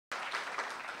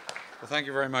Well, thank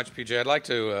you very much, PJ. I'd like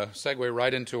to segue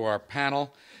right into our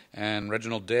panel, and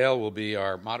Reginald Dale will be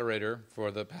our moderator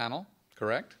for the panel,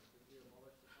 correct?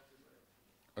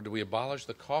 Or do we abolish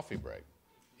the coffee break?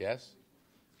 Yes?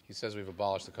 He says we've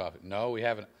abolished the coffee. No, we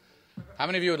haven't. How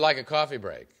many of you would like a coffee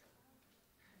break?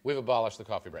 We've abolished the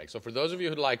coffee break. So for those of you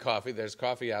who like coffee, there's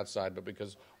coffee outside, but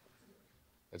because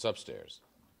it's upstairs.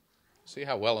 See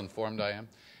how well informed I am?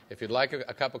 If you'd like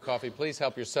a cup of coffee, please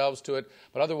help yourselves to it.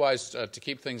 But otherwise, to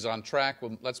keep things on track,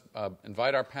 let's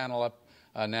invite our panel up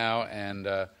now, and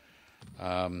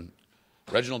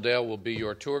Reginald Dale will be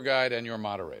your tour guide and your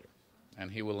moderator, and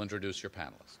he will introduce your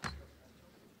panelists.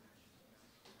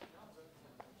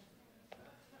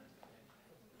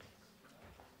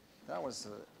 That was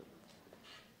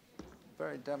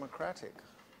very democratic.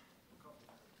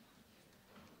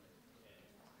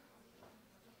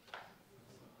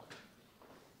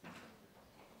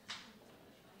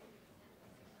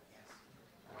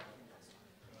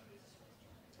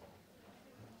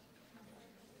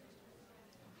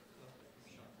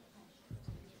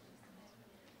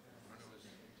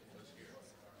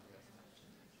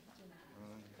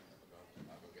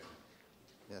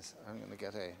 Yes, I'm going to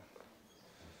get a...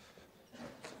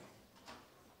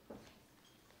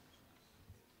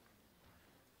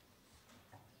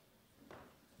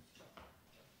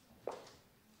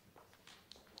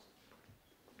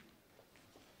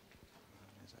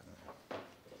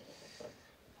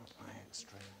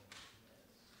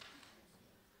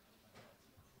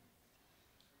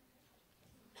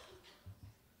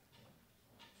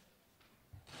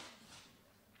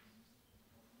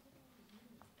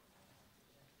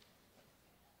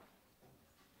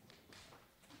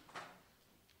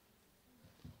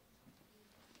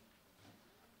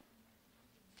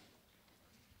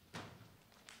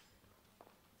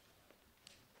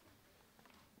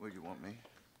 Where do you want me?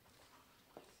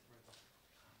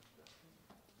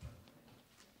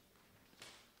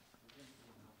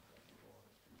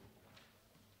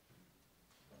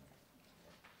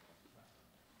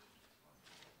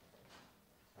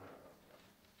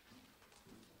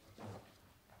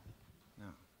 No.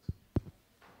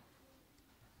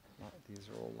 These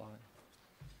are all live.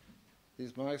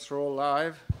 These mics are all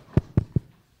live.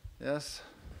 Yes.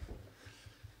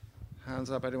 Hands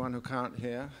up, anyone who can't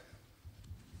hear.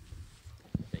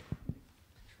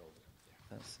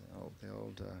 That's the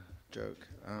old joke.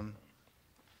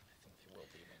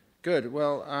 Good.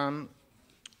 Well,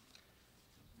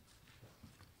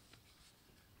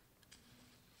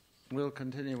 we'll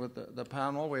continue with the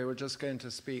panel. We were just going to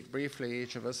speak briefly,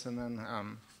 each of us, and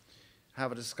then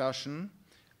have a discussion.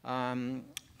 I'm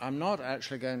not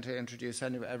actually going to introduce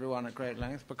everyone at great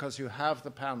length because you have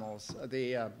the panels,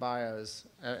 the bios.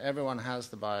 Everyone has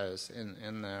the bios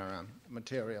in their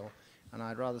material. And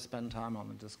I'd rather spend time on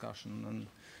the discussion than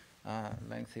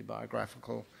lengthy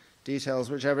biographical details,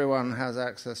 which everyone has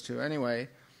access to anyway.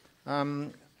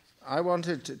 I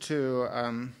wanted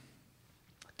to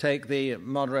take the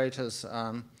moderator's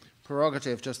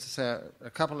prerogative just to say a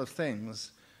couple of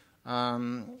things.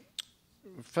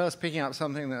 First, picking up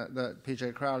something that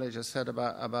P.J. Crowley just said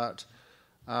about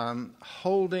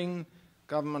holding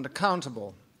government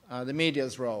accountable. The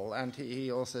media's role, and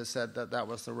he also said that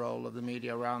was the role of the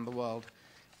media around the world,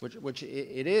 which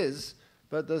it is,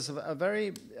 but there's a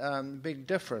very big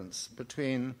difference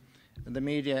between the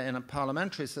media in a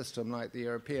parliamentary system like the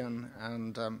European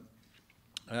and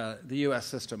the US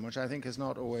system, which I think is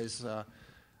not always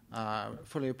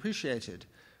fully appreciated,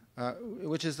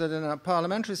 which is that in a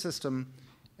parliamentary system,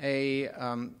 a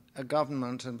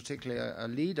government, and particularly a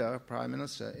leader, prime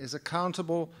minister, is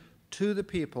accountable to the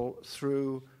people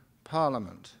through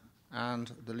Parliament,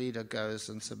 and the leader goes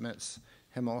and submits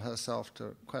him or herself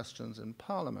to questions in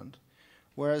Parliament.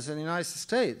 Whereas in the United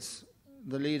States,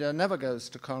 the leader never goes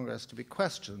to Congress to be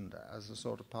questioned as a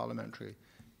sort of parliamentary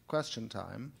question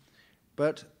time,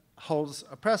 but holds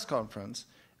a press conference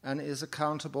and is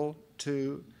accountable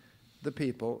to the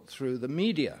people through the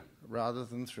media rather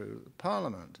than through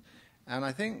Parliament. And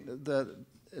I think that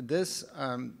this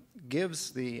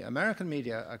gives the American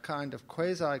media a kind of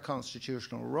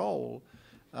quasi-constitutional role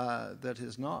that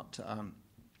is not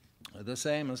the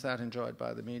same as that enjoyed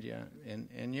by the media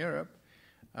in Europe,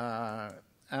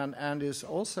 and is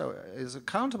also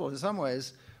accountable in some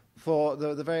ways for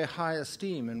the very high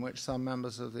esteem in which some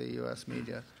members of the U.S.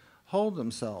 media hold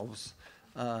themselves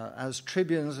as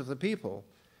tribunes of the people,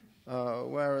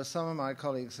 whereas some of my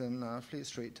colleagues in Fleet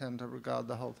Street tend to regard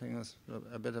the whole thing as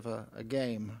a bit of a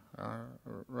game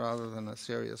rather than a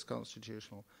serious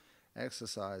constitutional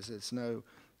exercise. It's no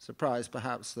surprise,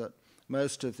 perhaps, that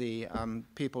most of the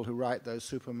people who write those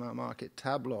supermarket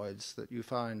tabloids that you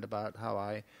find about how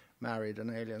I married an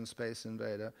alien space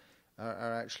invader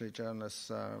are actually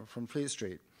journalists from Fleet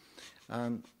Street,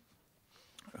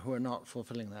 who are not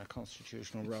fulfilling their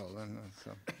constitutional role in this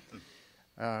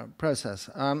process.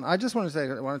 I just want to say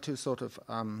one or two sort of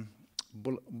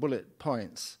bullet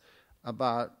points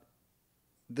about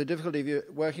the difficulty of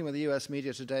working with the U.S.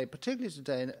 media today, particularly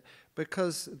today,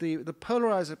 because the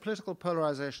political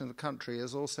polarization of the country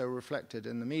is also reflected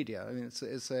in the media. I mean,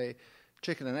 it's a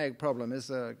chicken and egg problem. Is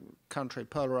the country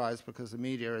polarized because the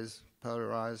media is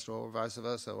polarized, or vice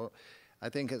versa? Or I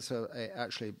think it's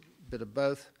actually a bit of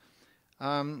both.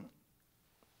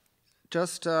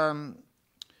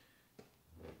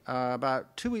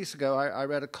 About 2 weeks ago, I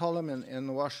read a column in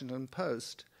the Washington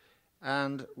Post,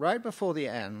 and right before the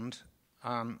end,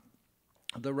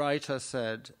 the writer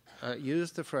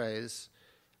used the phrase,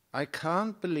 "I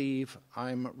can't believe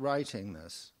I'm writing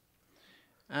this."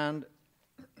 And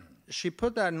she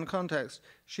put that in context.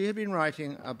 She had been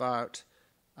writing about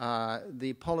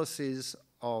the policies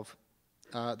of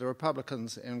the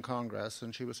Republicans in Congress,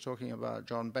 and she was talking about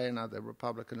John Boehner, the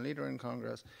Republican leader in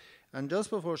Congress. And just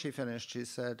before she finished, she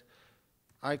said,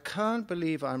 "I can't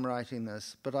believe I'm writing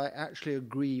this, but I actually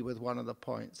agree with one of the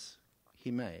points he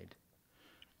made."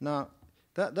 Now,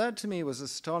 that to me was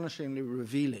astonishingly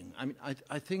revealing. I mean,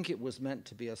 I think it was meant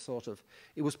to be a sort of...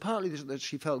 It was partly that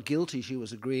she felt guilty she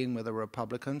was agreeing with a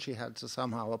Republican. She had to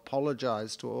somehow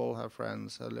apologize to all her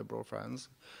friends, her liberal friends,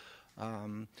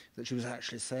 that she was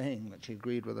actually saying that she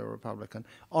agreed with a Republican.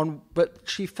 But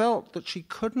she felt that she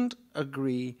couldn't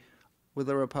agree with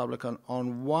a Republican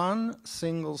on one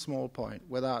single small point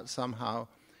without somehow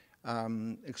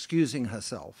excusing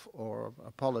herself or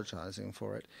apologizing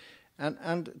for it.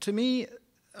 And to me,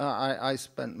 I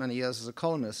spent many years as a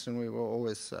columnist, and we were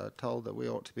always told that we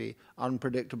ought to be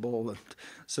unpredictable and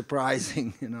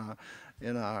surprising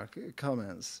in our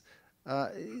comments.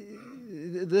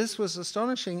 This was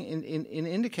astonishing in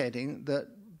indicating that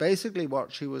basically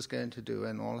what she was going to do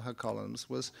in all her columns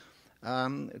was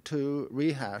to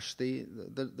rehash the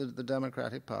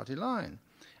Democratic Party line.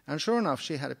 And sure enough,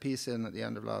 she had a piece in at the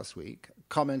end of last week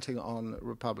commenting on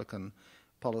Republican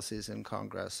policies in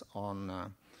Congress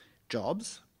on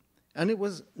jobs, and it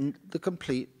was the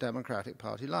complete Democratic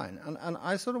Party line. And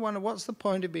I sort of wonder, what's the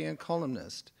point of being a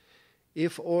columnist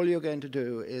if all you're going to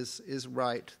do is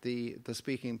write the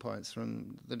speaking points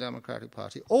from the Democratic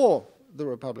Party or the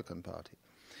Republican Party?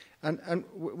 And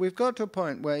we've got to a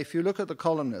point where if you look at the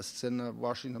columnists in the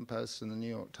Washington Post and the New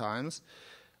York Times,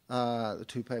 the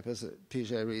two papers that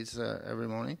PJ reads every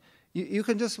morning, you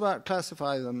can just about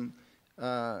classify them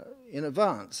in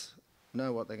advance,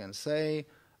 know what they're going to say.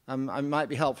 It might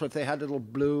be helpful if they had little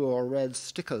blue or red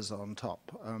stickers on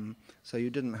top, so you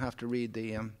didn't have to read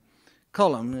the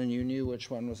column and you knew which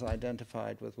one was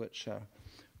identified with which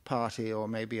party, or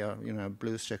maybe a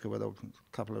blue sticker with a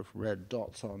couple of red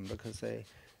dots on because they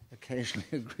occasionally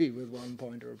agree with one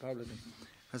point a Republican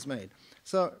has made.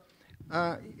 So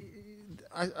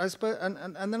I suppose,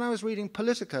 and then I was reading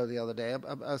Politico the other day,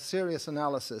 a serious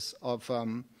analysis of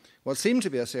what seemed to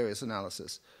be a serious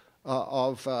analysis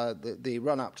of the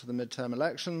run-up to the midterm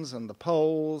elections and the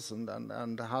polls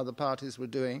and how the parties were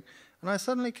doing. And I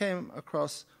suddenly came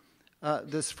across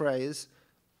this phrase,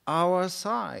 "our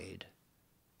side."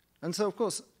 And so, of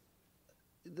course,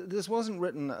 this wasn't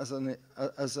written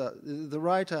the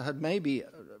writer had maybe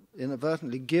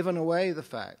inadvertently given away the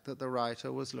fact that the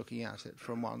writer was looking at it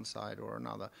from one side or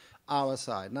another, our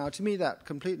side. Now, to me, that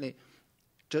completely,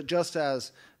 just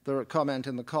as the comment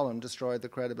in the column destroyed the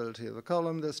credibility of the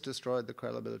column, this destroyed the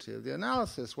credibility of the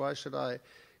analysis. Why should I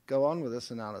go on with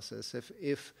this analysis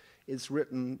if it's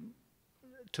written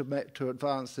to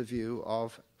advance the view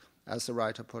of, as the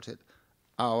writer put it,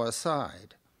 our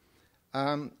side?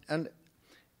 And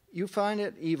you find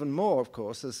it even more, of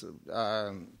course, as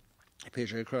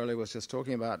P.J. Crowley was just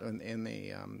talking about in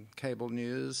the cable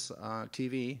news,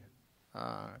 TV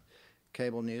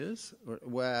cable news,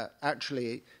 where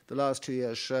actually the last 2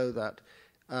 years show that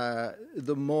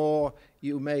the more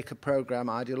you make a program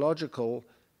ideological,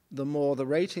 the more the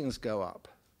ratings go up.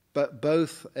 But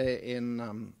both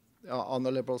on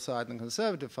the liberal side and the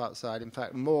conservative side, in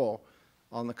fact, more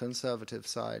on the conservative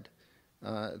side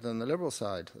than the liberal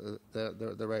side,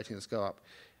 the ratings go up.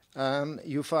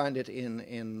 You find it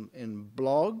in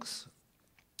blogs,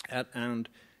 and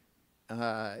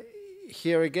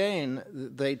here again,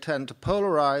 they tend to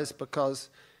polarize because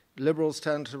liberals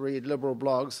tend to read liberal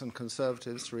blogs and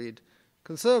conservatives read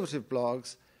conservative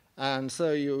blogs, and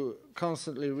so you're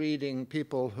constantly reading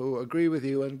people who agree with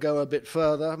you and go a bit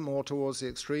further, more towards the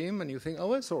extreme, and you think,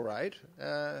 oh, it's all right.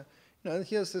 no,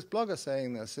 here's this blogger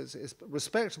saying this. It's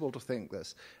respectable to think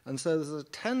this. And so there's a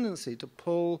tendency to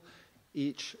pull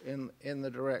each in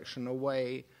the direction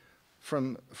away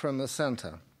from the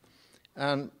center.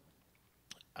 And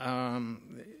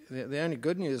the only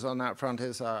good news on that front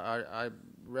is I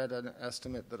read an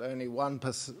estimate that only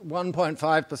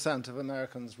 1.5% of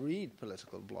Americans read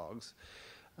political blogs.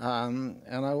 And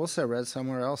I also read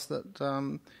somewhere else that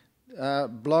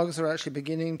blogs are actually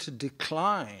beginning to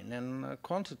decline in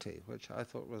quantity, which I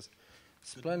thought was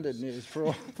splendid news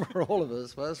for all of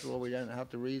us. First of all, we don't have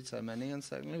to read so many, and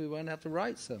secondly, we won't have to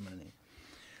write so many.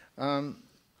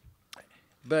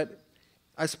 But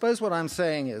I suppose what I'm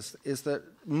saying is that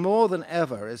more than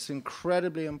ever, it's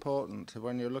incredibly important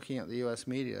when you're looking at the U.S.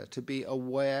 media to be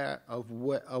aware of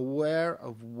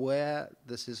where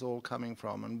this is all coming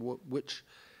from and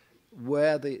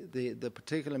where the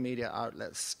particular media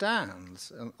outlet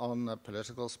stands on the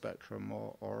political spectrum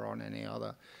or on any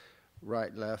other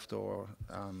right, left, or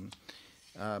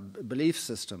belief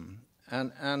system.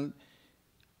 And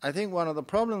I think one of the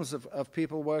problems of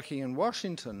people working in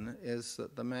Washington is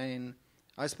that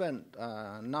I spent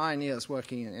 9 years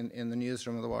working in the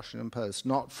newsroom of the Washington Post,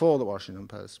 not for the Washington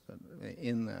Post, but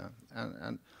in there.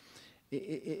 And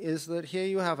is that here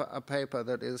you have a paper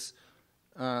that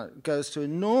goes to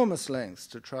enormous lengths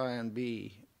to try and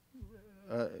be,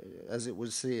 as it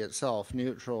would see itself,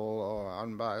 neutral or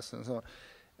unbiased and so on,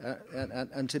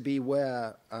 and to be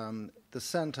where the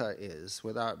center is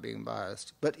without being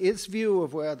biased. But its view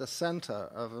of where the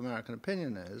center of American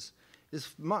opinion is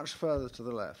much further to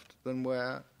the left than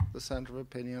where the center of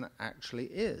opinion actually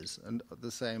is, and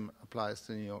the same applies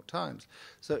to the New York Times.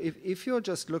 So if you're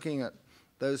just looking at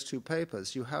those two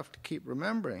papers, you have to keep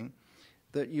remembering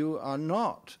that you are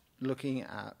not looking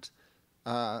at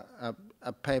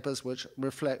papers which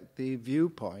reflect the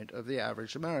viewpoint of the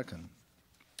average American.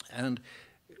 And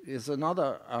is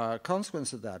another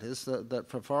consequence of that is that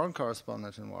for a foreign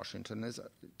correspondent in Washington,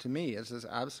 to me, it is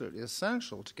absolutely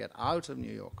essential to get out of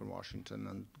New York and Washington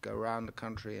and go around the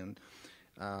country and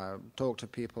talk to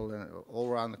people all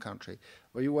around the country,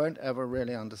 or you won't ever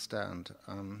really understand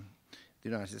the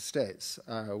United States.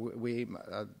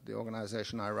 The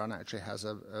organization I run actually has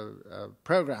a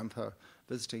program for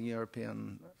visiting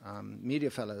European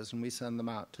media fellows, and we send them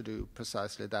out to do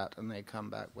precisely that, and they come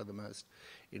back with the most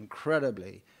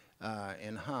incredibly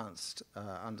enhanced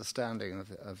understanding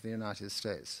of the United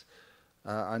States.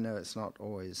 I know it's not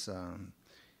always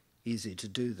easy to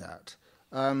do that.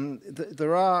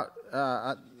 There are,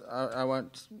 I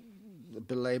won't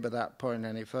belabor that point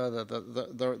any further,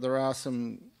 there are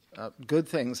some good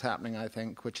things happening, I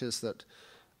think, which is that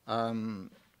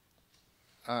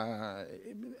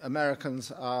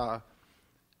Americans are,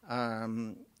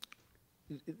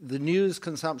 the news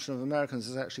consumption of Americans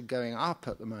is actually going up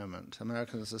at the moment.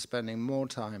 Americans are spending more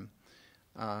time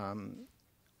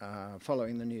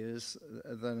following the news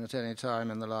than at any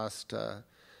time in the last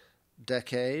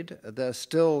decade. They're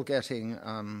still getting,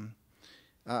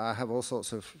 I have all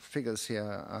sorts of figures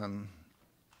here,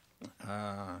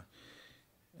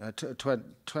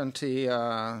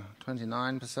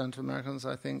 29% of Americans,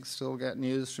 I think, still get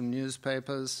news from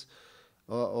newspapers,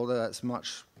 although that's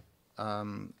much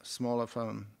smaller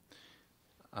from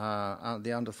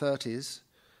the under 30s.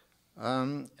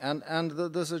 And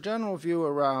there's a general view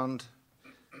around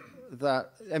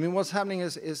that. I mean, what's happening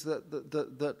is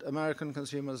that American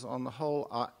consumers on the whole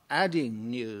are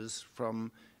adding news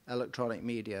from electronic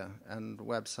media and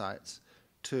websites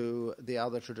to the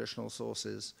other traditional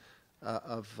sources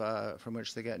from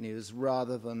which they get news,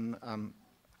 rather than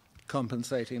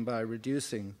compensating by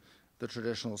reducing the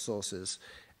traditional sources.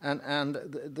 And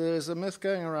there's a myth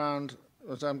going around,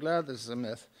 which I'm glad this is a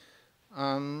myth,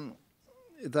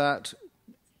 that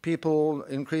people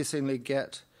increasingly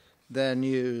get their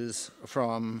news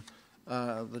from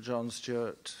the Jon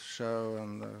Stewart show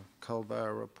and the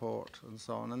Colbert Report and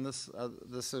so on. And I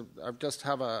just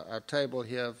have a table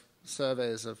here of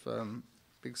surveys of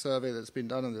big survey that's been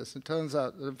done on this. It turns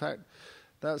out that, in fact,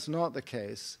 that's not the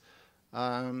case.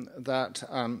 Here,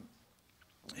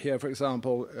 for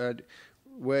example,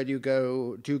 where do you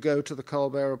go? Do you go to the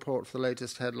Colbert Report for the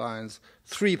latest headlines?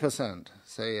 3%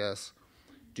 say yes.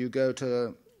 Do you go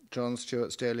to Jon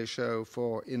Stewart's Daily Show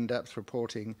for in-depth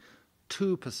reporting?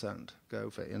 2% go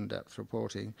for in-depth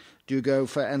reporting. Do you go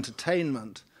for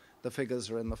entertainment? The figures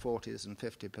are in the 40s and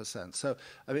 50%. So,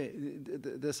 I mean,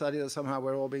 this idea that somehow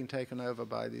we're all being taken over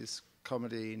by these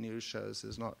comedy news shows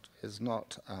is not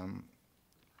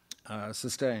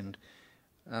sustained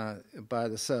by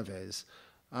the surveys.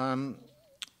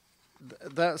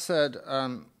 That said,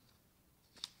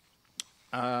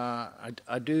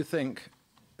 I do think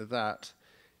that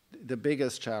the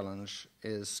biggest challenge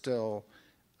is still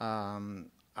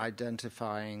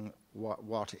identifying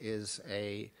what is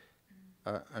a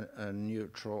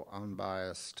neutral,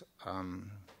 unbiased,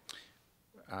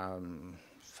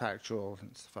 factual,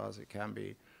 as far as it can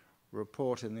be,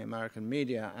 report in the American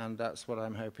media, and that's what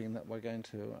I'm hoping that we're going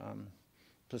to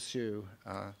pursue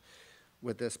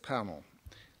with this panel.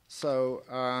 So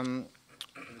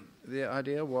the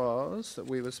idea was that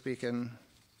we would speak in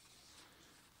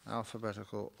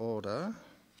alphabetical order,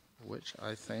 which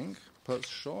I think puts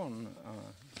Sean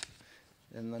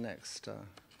in the next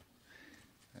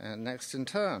in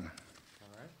turn. All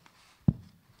right.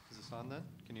 Is this on then?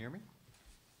 Can you hear me?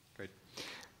 Great.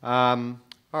 All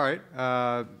right.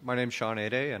 My name's Sean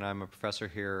Ade, and I'm a professor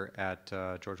here at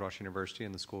George Washington University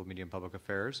in the School of Media and Public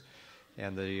Affairs,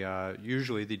 and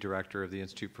usually the director of the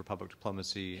Institute for Public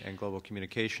Diplomacy and Global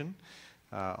Communication,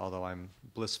 although I'm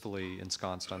blissfully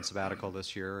ensconced on sabbatical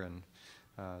this year, and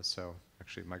so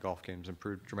actually my golf games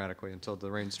improved dramatically until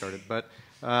the rain started. But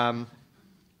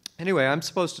anyway, I'm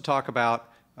supposed to talk about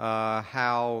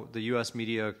how the U.S.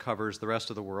 media covers the rest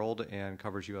of the world and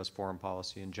covers U.S. foreign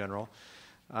policy in general,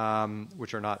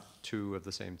 which are not two of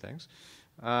the same things.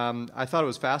 I thought it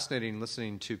was fascinating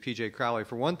listening to P.J. Crowley.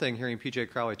 For one thing, hearing P.J.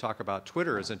 Crowley talk about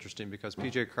Twitter is interesting because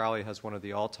P.J. Crowley has one of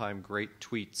the all-time great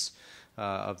tweets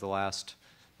of the last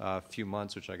few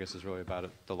months, which I guess is really about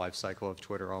the life cycle of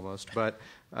Twitter almost, but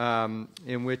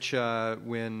in which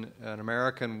when an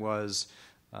American was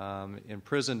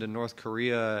imprisoned in North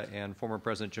Korea and former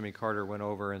President Jimmy Carter went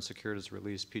over and secured his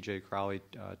release, P.J. Crowley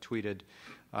tweeted,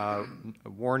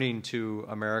 warning to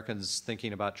Americans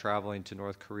thinking about traveling to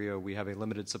North Korea, we have a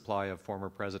limited supply of former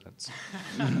presidents,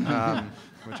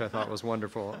 which I thought was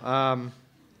wonderful. I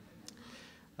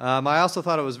also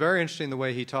thought it was very interesting the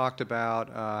way he talked about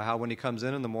how when he comes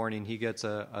in the morning, he gets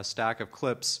a stack of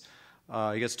clips.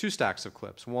 He gets two stacks of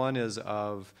clips. One is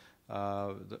of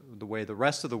the way the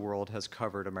rest of the world has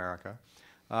covered America.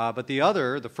 But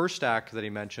the first stack that he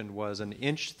mentioned was an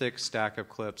inch-thick stack of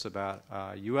clips about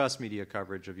U.S. media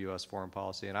coverage of U.S. foreign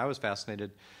policy. And I was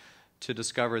fascinated to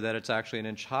discover that it's actually an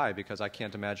inch high because I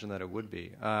can't imagine that it would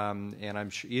be. And I'm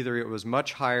either it was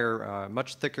much higher,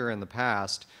 much thicker in the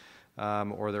past,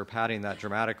 or they're padding that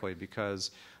dramatically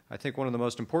because I think one of the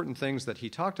most important things that he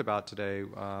talked about today,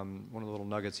 one of the little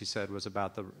nuggets he said was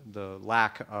about the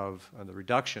lack of the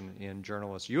reduction in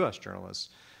journalists, U.S.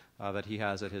 journalists, that he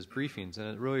has at his briefings. And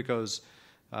it really goes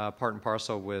part and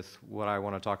parcel with what I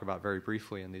want to talk about very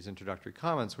briefly in these introductory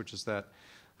comments, which is that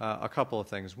a couple of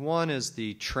things. One is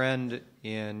the trend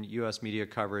in U.S. media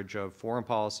coverage of foreign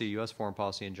policy, U.S. foreign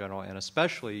policy in general, and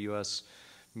especially U.S.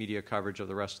 media coverage of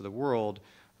the rest of the world,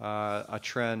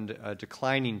 a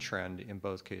declining trend in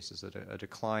both cases, a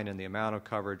decline in the amount of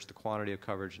coverage, the quantity of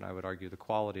coverage, and I would argue the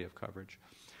quality of coverage.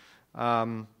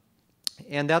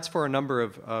 And that's for a number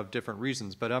of different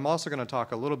reasons. But I'm also going to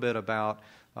talk a little bit about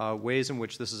ways in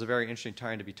which this is a very interesting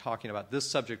time to be talking about this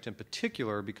subject in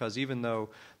particular, because even though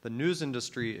the news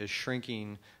industry is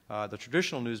shrinking, the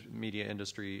traditional news media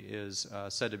industry is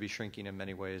said to be shrinking in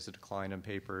many ways, the decline in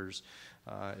papers,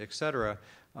 et cetera.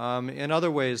 In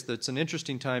other ways, that's an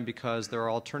interesting time because there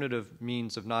are alternative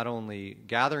means of not only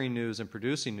gathering news and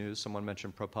producing news, someone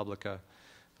mentioned ProPublica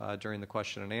during the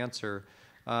question and answer,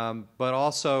 but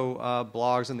also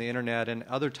blogs and the internet and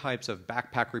other types of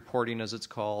backpack reporting, as it's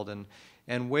called,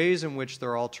 and ways in which there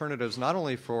are alternatives not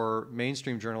only for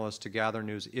mainstream journalists to gather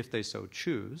news if they so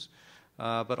choose,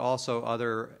 but also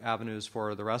other avenues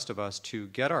for the rest of us to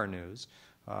get our news,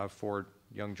 for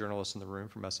young journalists in the room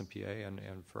from SMPA and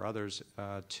for others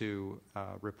to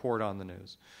report on the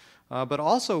news. But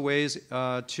also ways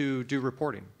to do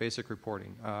reporting, basic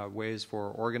reporting, ways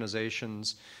for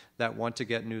organizations that want to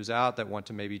get news out, that want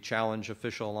to maybe challenge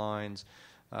official lines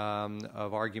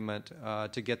of argument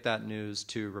to get that news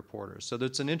to reporters. So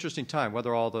it's an interesting time,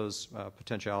 whether all those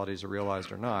potentialities are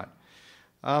realized or not.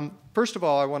 First of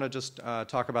all, I want to just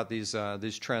talk about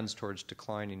these trends towards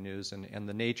declining news and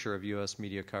the nature of U.S.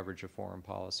 media coverage of foreign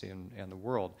policy and the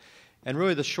world. And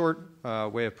really the short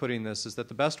way of putting this is that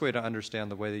the best way to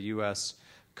understand the way the U.S.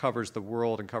 covers the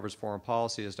world and covers foreign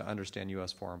policy is to understand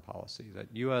U.S. foreign policy, that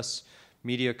U.S.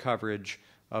 media coverage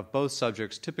of both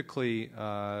subjects typically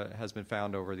has been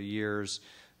found over the years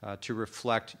to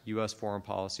reflect U.S. foreign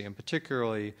policy, and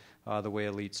particularly the way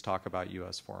elites talk about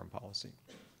U.S. foreign policy.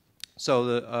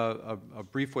 So a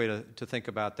brief way to think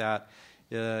about that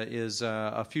is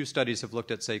a few studies have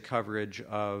looked at, say, coverage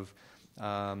of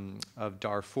of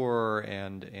Darfur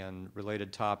and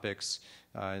related topics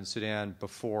in Sudan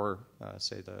before,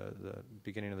 say, the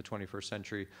beginning of the 21st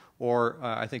century, or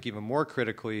I think even more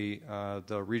critically,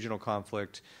 the regional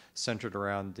conflict centered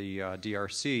around the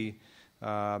DRC,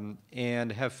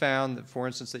 and have found, that, for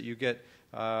instance, that you get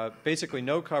basically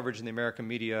no coverage in the American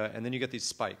media, and then you get these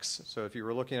spikes. So if you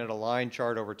were looking at a line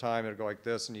chart over time, it would go like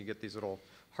this, and you get these little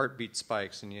heartbeat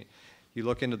spikes, and you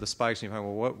look into the spikes and you find,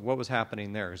 well, what was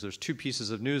happening there? Because there's two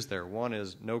pieces of news there. One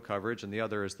is no coverage, and the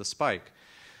other is the spike.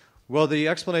 Well, the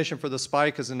explanation for the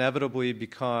spike is inevitably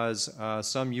because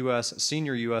some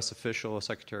senior U.S. official, a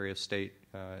Secretary of State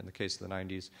in the case of the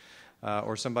 90s,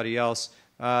 or somebody else,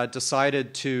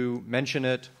 decided to mention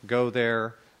it, go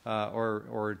there,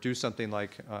 or do something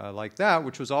like that,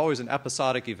 which was always an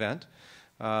episodic event.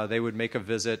 They would make a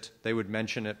visit. They would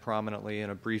mention it prominently in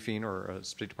a briefing, or a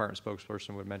State Department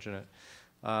spokesperson would mention it.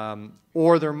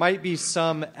 Or there might be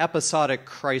some episodic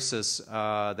crisis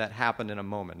that happened in a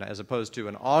moment. As opposed to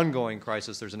an ongoing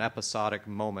crisis, there's an episodic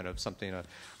moment of something,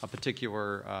 a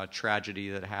particular tragedy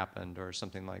that happened or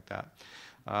something like that.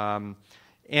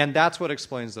 And that's what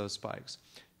explains those spikes.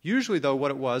 Usually, though,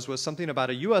 what it was something about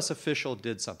a U.S. official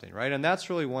did something, right? And that's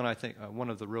really one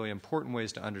of the really important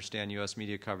ways to understand U.S.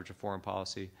 media coverage of foreign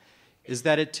policy, is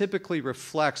that it typically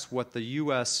reflects what the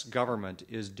U.S. government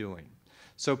is doing.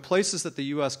 So places that the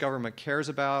U.S. government cares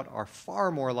about are far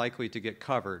more likely to get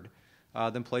covered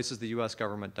than places the U.S.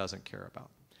 government doesn't care about.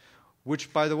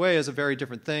 Which, by the way, is a very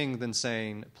different thing than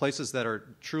saying places that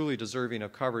are truly deserving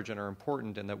of coverage and are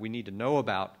important and that we need to know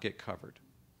about get covered,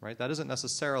 right? That isn't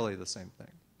necessarily the same thing.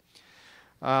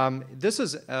 This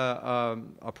is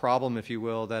a problem, if you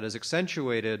will, that is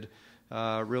accentuated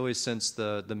really since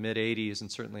the mid-'80s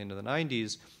and certainly into the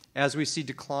 '90s as we see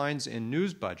declines in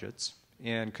news budgets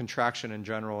and contraction in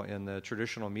general in the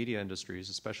traditional media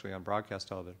industries, especially on broadcast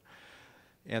television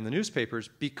and the newspapers,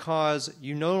 because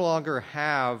you no longer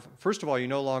have, first of all, you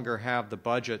no longer have the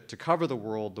budget to cover the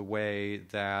world the way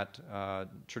that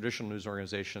traditional news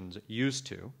organizations used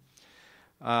to.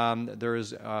 There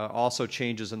is also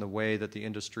changes in the way that the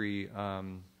industry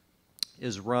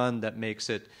is run that makes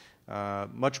it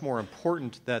much more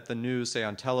important that the news, say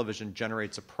on television,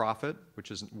 generates a profit,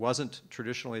 which wasn't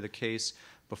traditionally the case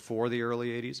before the early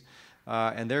 '80s.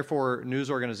 And therefore,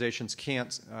 news organizations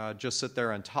can't just sit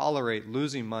there and tolerate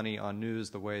losing money on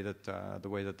news the way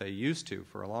that they used to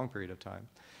for a long period of time.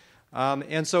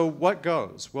 And so what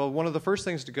goes? Well, one of the first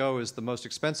things to go is the most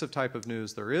expensive type of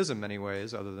news there is in many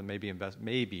ways, other than maybe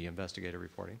investigative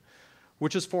reporting,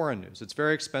 which is foreign news. It's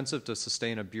very expensive to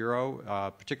sustain a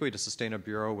bureau, particularly to sustain a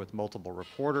bureau with multiple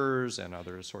reporters and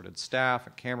other assorted staff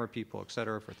and camera people, et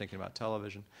cetera, if we're thinking about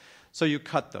television. So you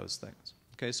cut those things.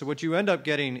 Okay, so what you end up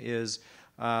getting is,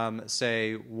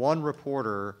 say, one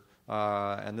reporter,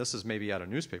 and this is maybe at a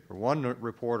newspaper, one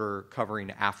reporter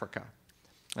covering Africa.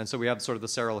 And so we have sort of the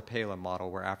Sarah Palin model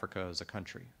where Africa is a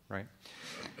country, right?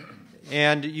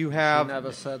 And you have... She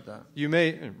never said that. You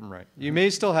may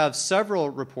still have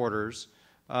several reporters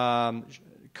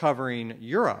covering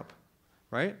Europe,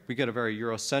 right? We get a very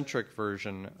Eurocentric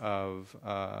version of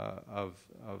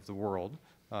the world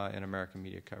in American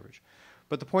media coverage.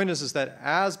 But the point is that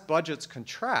as budgets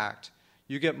contract,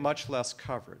 you get much less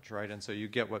coverage, right? And so you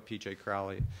get what P.J.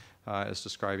 Crowley is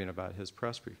describing about his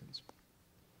press briefings.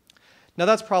 Now,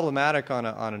 that's problematic on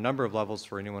a number of levels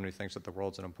for anyone who thinks that the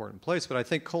world's an important place, but I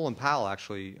think Colin Powell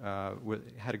actually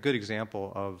had a good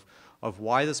example of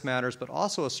why this matters, but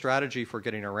also a strategy for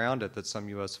getting around it that some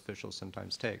U.S. officials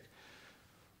sometimes take.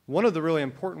 One of the really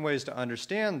important ways to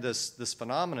understand this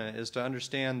phenomenon is to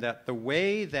understand that the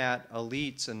way that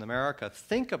elites in America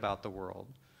think about the world,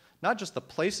 not just the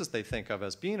places they think of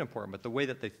as being important, but the way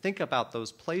that they think about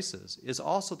those places is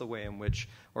also the way in which,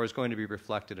 or is going to be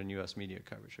reflected in U.S. media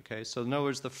coverage, okay? So in other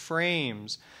words, the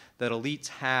frames that elites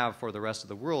have for the rest of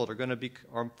the world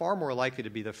are far more likely to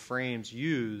be the frames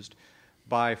used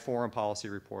by foreign policy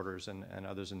reporters and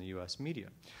others in the U.S. media.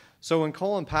 So when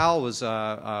Colin Powell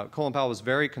was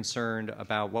very concerned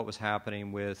about what was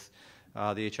happening with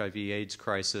the HIV/AIDS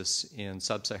crisis in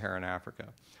sub-Saharan Africa.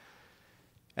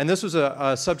 And this was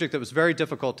a subject that was very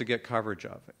difficult to get coverage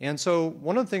of. And so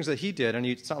one of the things that he did, and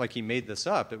it's not like he made this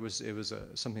up, it was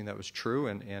something that was true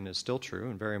and is still true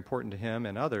and very important to him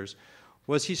and others,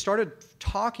 was he started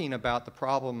talking about the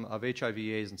problem of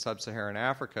HIV/AIDS in sub-Saharan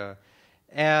Africa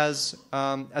as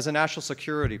a national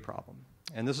security problem.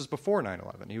 And this was before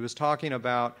 9/11. He was talking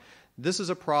about this is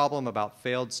a problem about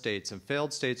failed states, and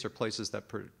failed states are places that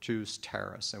produce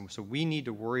terrorists. And so we need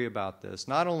to worry about this,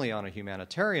 not only on a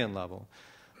humanitarian level,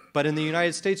 but in the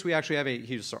United States, we actually have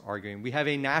he was arguing, we have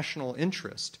a national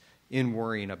interest in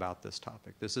worrying about this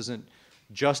topic. This isn't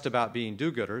just about being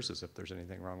do-gooders, as if there's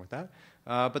anything wrong with that,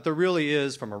 but there really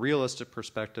is, from a realistic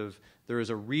perspective, there is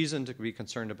a reason to be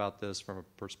concerned about this from a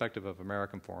perspective of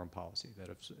American foreign policy, that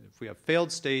if we have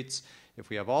failed states, if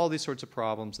we have all these sorts of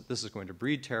problems, that this is going to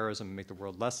breed terrorism, make the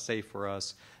world less safe for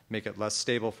us, make it less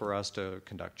stable for us to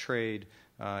conduct trade,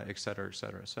 et cetera, et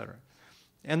cetera, et cetera.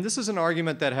 And this is an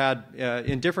argument that had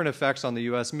indifferent effects on the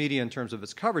U.S. media in terms of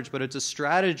its coverage, but it's a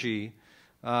strategy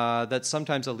that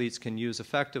sometimes elites can use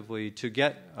effectively to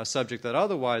get a subject that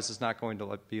otherwise is not going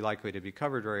to be likely to be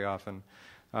covered very often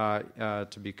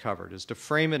to be covered, is to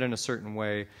frame it in a certain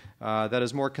way that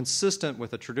is more consistent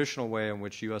with the traditional way in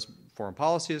which U.S. foreign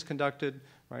policy is conducted,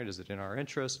 right? Is it in our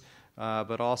interest?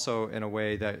 But also in a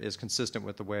way that is consistent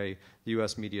with the way the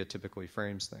U.S. media typically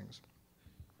frames things.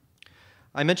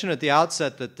 I mentioned at the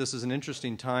outset that this is an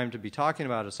interesting time to be talking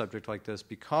about a subject like this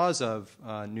because of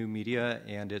new media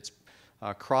and its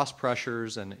cross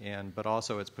pressures, but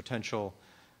also its potential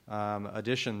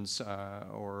additions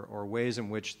or ways in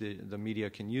which the media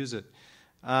can use it.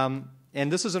 And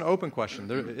this is an open question.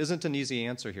 There isn't an easy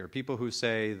answer here. People who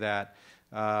say that,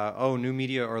 new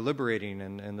media are liberating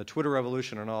and the Twitter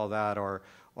revolution and all that are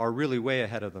really way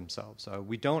ahead of themselves.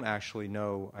 We don't actually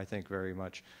know, I think, very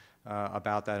much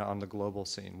about that on the global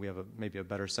scene. We have maybe a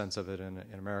better sense of it in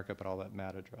America, but I'll let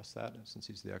Matt address that since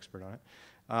he's the expert on it.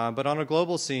 But on a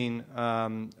global scene,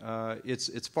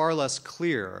 it's far less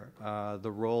clear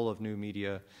the role of new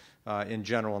media in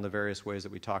general in the various ways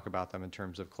that we talk about them in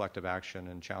terms of collective action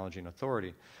and challenging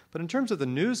authority. But in terms of the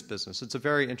news business, it's a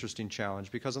very interesting challenge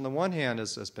because on the one hand,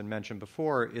 as has been mentioned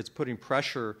before, it's putting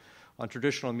pressure on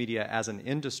traditional media as an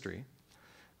industry.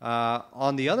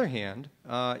 On the other hand,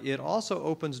 it also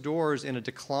opens doors in a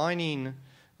declining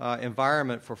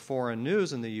environment for foreign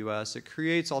news in the U.S. It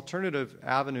creates alternative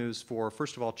avenues for,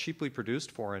 first of all, cheaply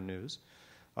produced foreign news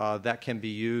that can be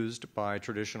used by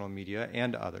traditional media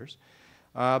and others.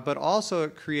 But also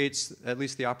it creates at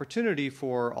least the opportunity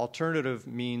for alternative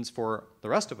means for the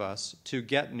rest of us to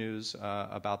get news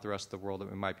about the rest of the world that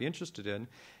we might be interested in.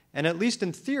 And at least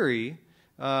in theory,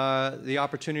 the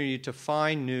opportunity to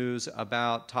find news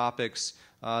about topics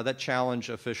that challenge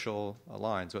official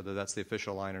lines, whether that's the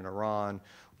official line in Iran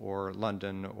or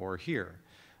London or here.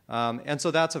 And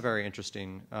so that's a very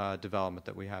interesting development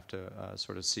that we have to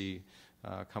sort of see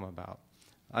come about.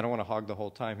 I don't want to hog the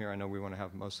whole time here. I know we want to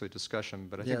have mostly discussion,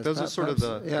 but I think those are sort of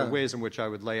the ways in which I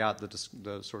would lay out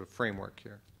the sort of framework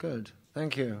here. Good.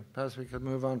 Thank you. Perhaps we could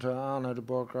move on to Arno de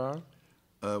Bourgaard.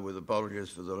 With apologies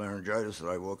for the laryngitis that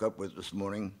I woke up with this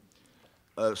morning.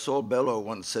 Saul Bellow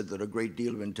once said that a great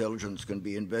deal of intelligence can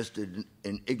be invested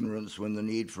in ignorance when the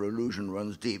need for illusion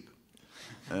runs deep.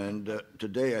 And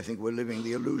today I think we're living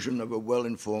the illusion of a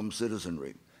well-informed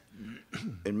citizenry.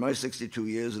 In my 62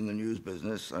 years in the news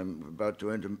business, I'm about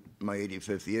to enter my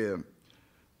 85th year,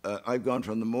 I've gone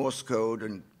from the Morse code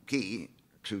and key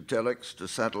to telex, to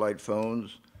satellite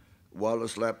phones,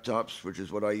 wireless laptops, which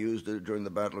is what I used during the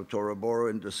Battle of Tora Bora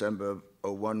in December of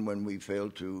 2001 when we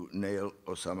failed to nail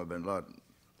Osama bin Laden.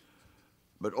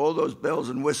 But all those bells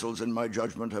and whistles, in my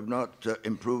judgment, have not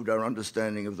improved our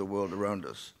understanding of the world around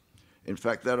us. In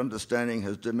fact, that understanding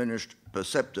has diminished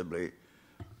perceptibly,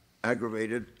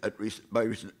 aggravated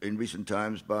in recent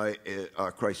times by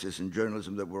our crisis in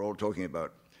journalism that we're all talking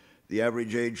about. The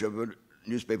average age of a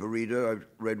newspaper reader, I've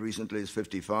read recently, is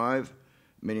 55.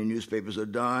 Many newspapers are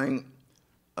dying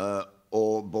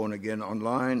or born again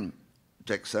online.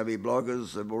 Tech-savvy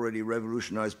bloggers have already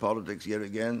revolutionized politics yet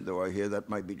again, though I hear that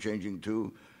might be changing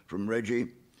too from Reggie.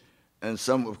 And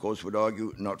some, of course, would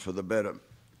argue not for the better.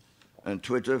 And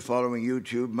Twitter, following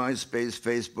YouTube, MySpace,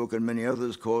 Facebook, and many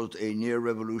others caused a near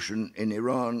revolution in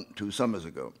Iran 2 summers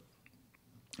ago.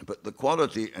 But the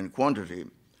quality and quantity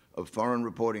of foreign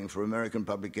reporting for American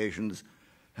publications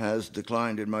has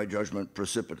declined, in my judgment,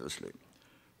 precipitously.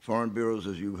 Foreign bureaus,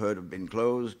 as you've heard, have been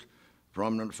closed.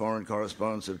 Prominent foreign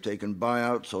correspondents have taken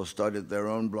buyouts or started their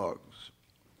own blogs.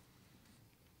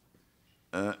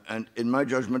 And in my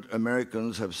judgment,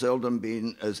 Americans have seldom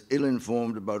been as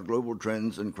ill-informed about global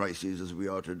trends and crises as we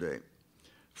are today.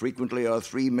 Frequently, our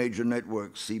 3 major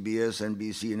networks, CBS,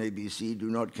 NBC, and ABC, do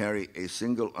not carry a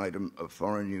single item of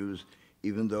foreign news,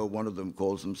 even though one of them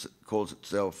calls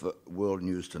itself World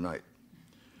News Tonight,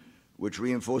 which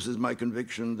reinforces my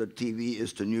conviction that TV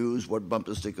is to news what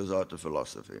bumper stickers are to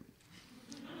philosophy.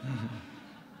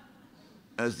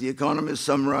 As The Economist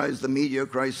summarized the media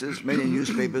crisis, many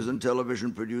newspapers and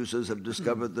television producers have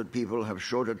discovered that people have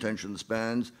short attention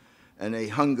spans and a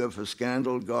hunger for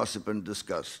scandal, gossip, and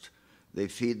disgust. They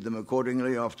feed them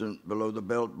accordingly, often below the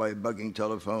belt by bugging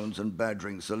telephones and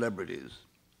badgering celebrities.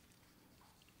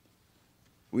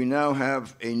 We now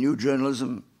have a new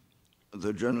journalism,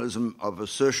 the journalism of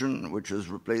assertion, which has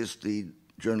replaced the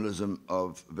journalism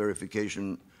of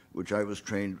verification, which I was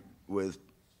trained with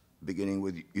beginning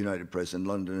with United Press in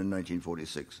London in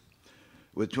 1946.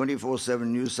 With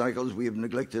 24/7 news cycles, we have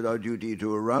neglected our duty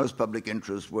to arouse public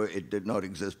interest where it did not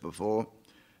exist before,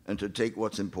 and to take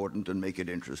what's important and make it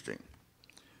interesting.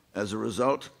 As a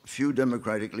result, few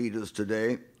democratic leaders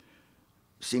today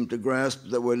seem to grasp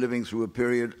that we're living through a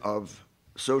period of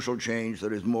social change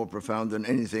that is more profound than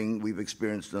anything we've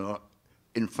experienced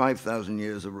in 5,000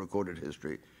 years of recorded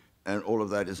history, and all of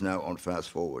that is now on fast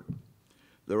forward.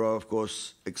 There are, of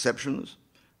course, exceptions,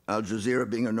 Al Jazeera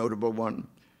being a notable one.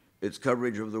 Its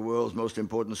coverage of the world's most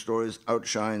important stories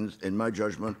outshines, in my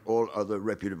judgment, all other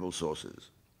reputable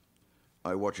sources.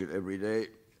 I watch it every day,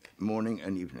 morning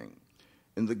and evening.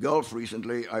 In the Gulf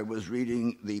recently, I was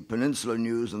reading the Peninsula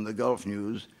News and the Gulf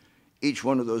News. Each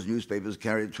one of those newspapers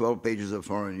carried 12 pages of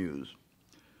foreign news.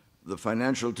 The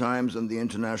Financial Times and the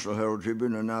International Herald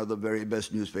Tribune are now the very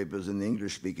best newspapers in the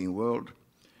English-speaking world.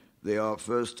 They are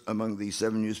first among the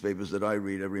 7 newspapers that I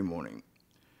read every morning.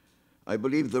 I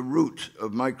believe the root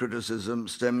of my criticism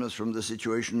stems from the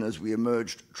situation as we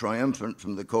emerged triumphant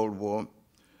from the Cold War.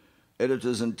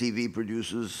 Editors and TV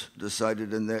producers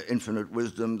decided in their infinite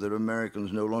wisdom that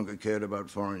Americans no longer cared about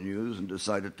foreign news and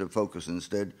decided to focus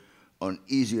instead on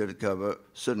easier to cover,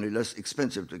 certainly less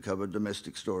expensive to cover,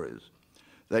 domestic stories.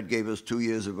 That gave us 2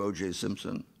 years of O.J.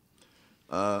 Simpson.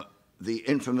 The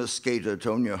infamous skater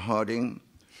Tonya Harding,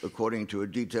 according to a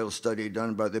detailed study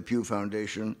done by the Pew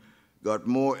Foundation, got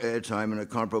more airtime in a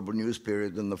comparable news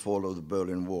period than the fall of the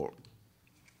Berlin Wall.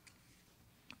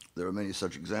 There are many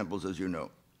such examples, as you know.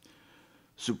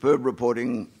 Superb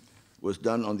reporting was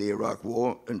done on the Iraq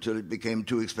War until it became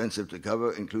too expensive to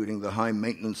cover, including the high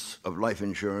maintenance of life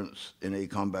insurance in a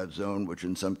combat zone, which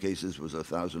in some cases was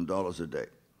 $1,000 a day.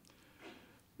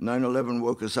 9/11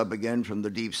 woke us up again from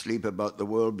the deep sleep about the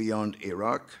world beyond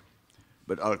Iraq,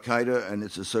 but Al-Qaeda and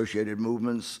its associated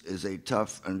movements is a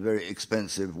tough and very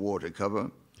expensive war to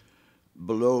cover.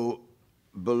 Below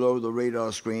the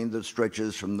radar screen that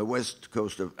stretches from the west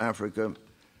coast of Africa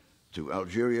to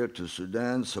Algeria, to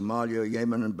Sudan, Somalia,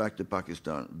 Yemen, and back to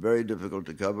Pakistan. Very difficult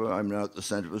to cover. I'm now at the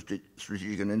Center for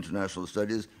Strategic and International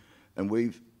Studies, and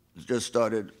we've just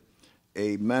started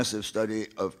a massive study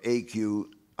of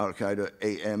AQ, Al-Qaeda,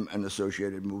 AM, and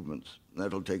associated movements.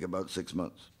 That'll take about 6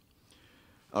 months.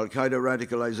 Al-Qaeda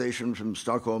radicalization from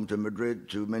Stockholm to Madrid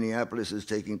to Minneapolis is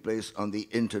taking place on the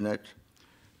internet,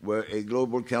 where a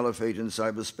global caliphate in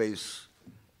cyberspace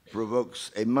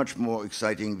provokes a much more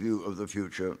exciting view of the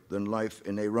future than life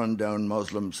in a rundown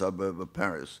Muslim suburb of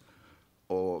Paris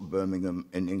or Birmingham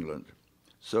in England.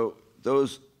 So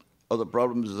those are the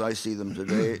problems as I see them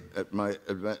today at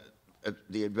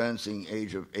the advancing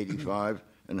age of 85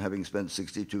 and having spent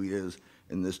 62 years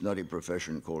in this nutty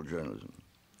profession called journalism.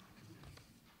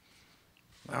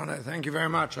 Well, no, thank you very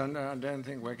much. And I don't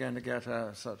think we're going to get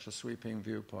such a sweeping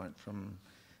viewpoint from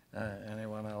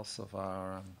anyone else of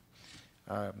our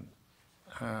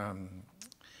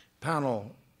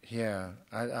panel here.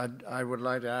 I would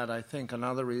like to add, I think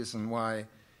another reason why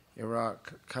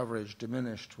Iraq coverage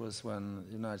diminished was when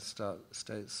the United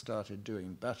States started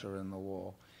doing better in the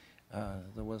war.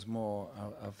 There was more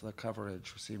of the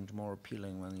coverage seemed more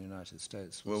appealing when the United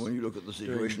States was. Well, when you look at the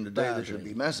situation today, there should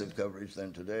be massive coverage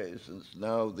then today, since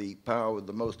now the power with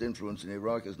the most influence in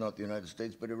Iraq is not the United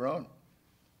States but Iran.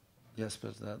 Yes,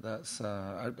 but that's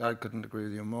I couldn't agree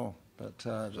with you more. But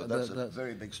so that's a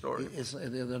very big story.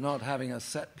 They're not having a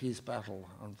set-piece battle,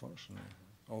 unfortunately,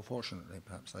 or fortunately,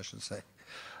 perhaps I should say.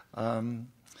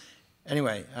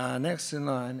 Anyway, next in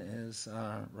line is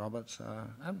Robert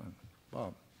Adman.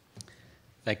 Bob.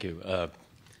 Thank you.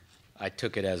 I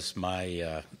took it as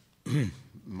my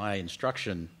my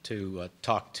instruction to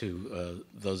talk to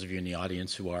those of you in the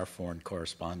audience who are foreign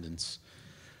correspondents,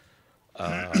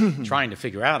 trying to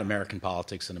figure out American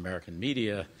politics and American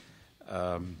media,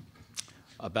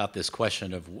 about this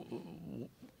question of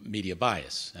media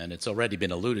bias. And it's already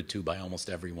been alluded to by almost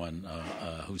everyone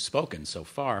who's spoken so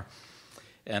far.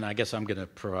 And I guess I'm going to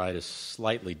provide a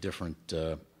slightly different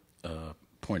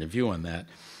point of view on that.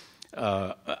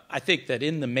 I think that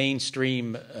in the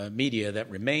mainstream media that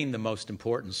remain the most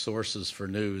important sources for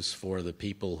news for the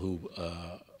people who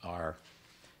are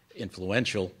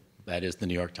influential, that is the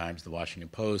New York Times, the Washington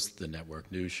Post, the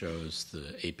network news shows,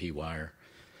 the AP Wire,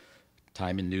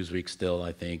 Time and Newsweek still,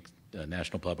 I think,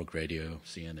 National Public Radio,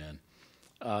 CNN.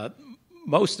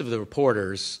 Most of the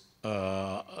reporters'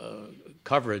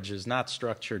 coverage is not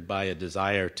structured by a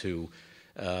desire to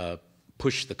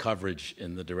push the coverage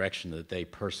in the direction that they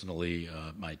personally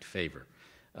might favor.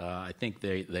 I think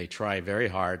they try very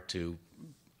hard to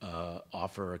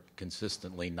offer a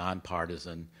consistently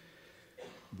nonpartisan,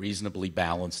 reasonably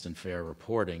balanced and fair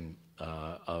reporting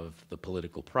of the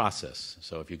political process.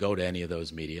 So if you go to any of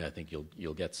those media, I think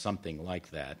you'll get something like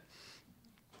that,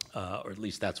 or at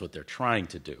least that's what they're trying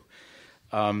to do.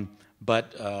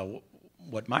 But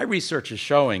what my research is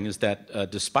showing is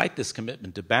that despite this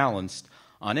commitment to balance,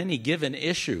 on any given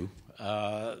issue,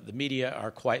 the media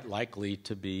are quite likely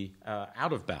to be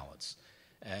out of balance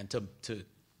and to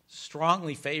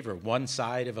strongly favor one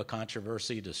side of a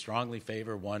controversy, to strongly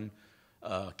favor one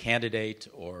candidate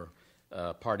or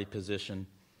party position.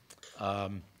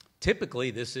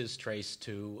 Typically, this is traced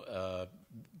to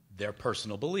their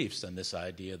personal beliefs and this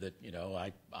idea that, you know,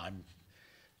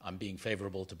 I'm being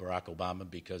favorable to Barack Obama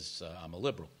because I'm a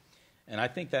liberal. And I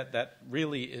think that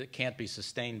really it can't be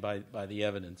sustained by the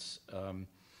evidence.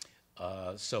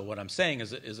 So what I'm saying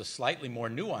is a slightly more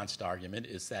nuanced argument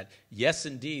is that, yes,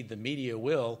 indeed, the media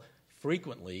will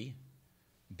frequently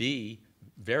be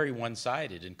very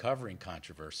one-sided in covering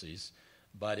controversies,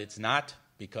 but it's not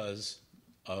because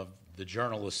of the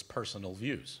journalist's personal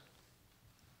views.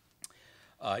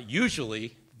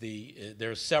 Usually,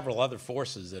 there are several other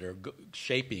forces that are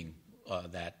shaping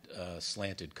that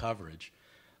slanted coverage.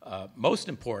 Most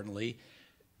importantly,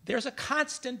 there's a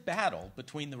constant battle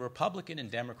between the Republican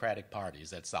and Democratic parties.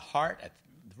 That's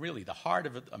really the heart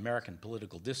of American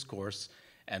political discourse,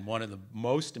 and one of the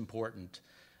most important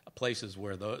places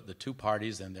where the two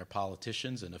parties and their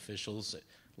politicians and officials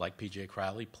like P.J.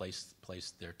 Crowley place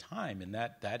their time, and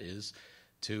that is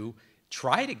to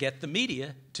try to get the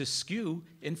media to skew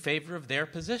in favor of their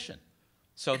position.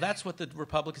 So that's what the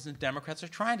Republicans and Democrats are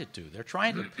trying to do. They're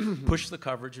trying to push the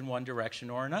coverage in one direction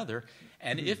or another,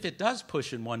 and if it does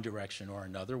push in one direction or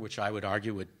another, which I would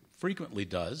argue it frequently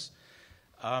does,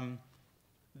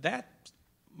 that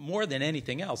more than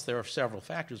anything else, there are several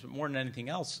factors, but more than anything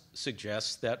else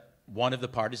suggests that one of the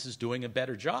parties is doing a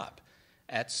better job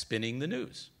at spinning the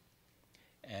news.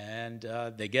 And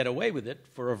they get away with it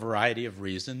for a variety of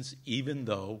reasons, even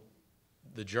though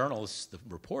the journalists, the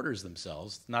reporters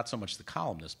themselves, not so much the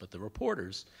columnists, but the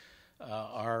reporters,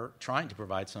 are trying to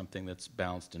provide something that's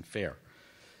balanced and fair.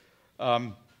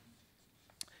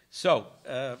 So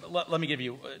let me give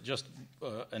you just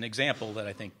an example that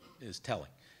I think is telling.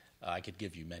 I could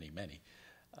give you many, many.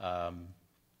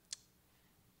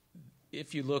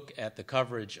 If you look at the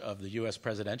coverage of the U.S.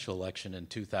 presidential election in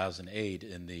 2008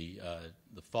 in the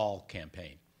fall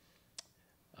campaign,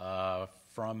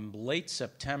 from late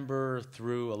September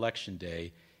through Election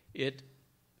Day, it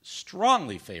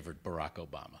strongly favored Barack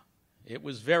Obama. It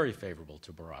was very favorable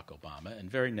to Barack Obama and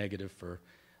very negative for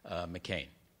McCain.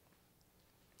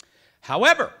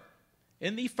 However,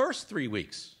 in the first 3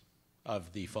 weeks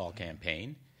of the fall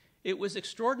campaign, it was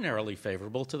extraordinarily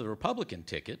favorable to the Republican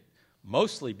ticket,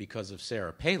 mostly because of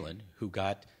Sarah Palin, who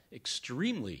got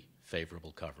extremely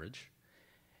favorable coverage,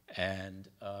 and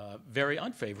very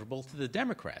unfavorable to the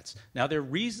Democrats. Now, there are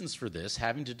reasons for this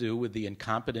having to do with the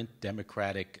incompetent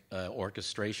Democratic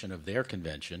orchestration of their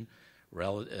convention,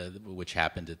 which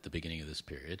happened at the beginning of this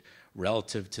period,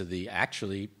 relative to the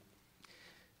actually,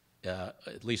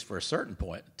 at least for a certain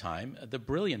point in time, the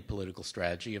brilliant political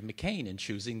strategy of McCain in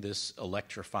choosing this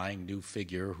electrifying new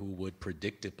figure who would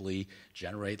predictably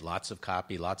generate lots of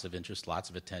copy, lots of interest, lots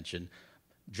of attention.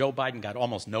 Joe Biden got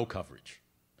almost no coverage.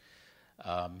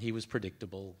 He was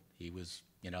predictable. He was,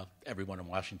 everyone in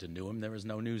Washington knew him. There was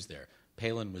no news there.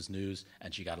 Palin was news,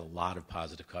 and she got a lot of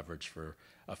positive coverage for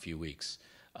a few weeks.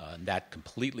 And that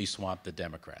completely swamped the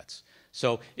Democrats.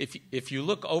 So if you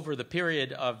look over the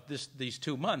period of these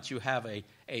 2 months, you have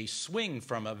a swing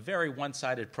from a very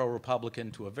one-sided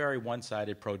pro-Republican to a very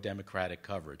one-sided pro-Democratic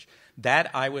coverage. That,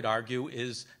 I would argue,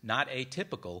 is not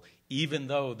atypical, even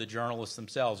though the journalists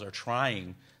themselves are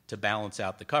trying to balance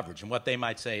out the coverage. And what they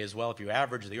might say is, well, if you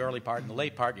average the early part and the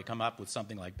late part, you come up with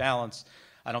something like balance.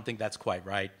 I don't think that's quite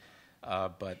right.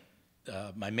 But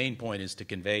my main point is to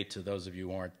convey to those of you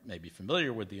who aren't maybe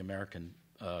familiar with the American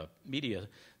media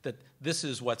that this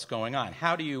is what's going on.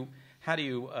 How do you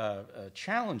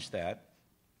challenge that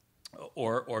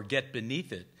or get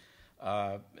beneath it?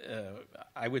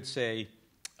 I would say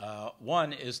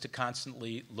one is to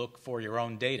constantly look for your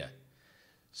own data.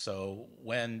 So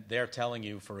when they're telling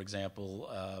you, for example,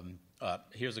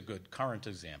 here's a good current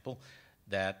example,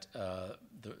 that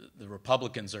the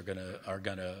Republicans are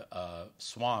gonna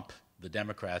swamp the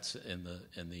Democrats in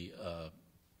the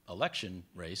election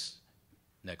race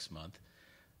next month.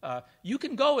 You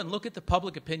can go and look at the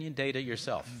public opinion data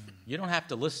yourself. You don't have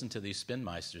to listen to these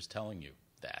spinmeisters telling you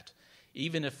that.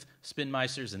 Even if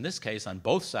spinmeisters, in this case, on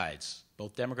both sides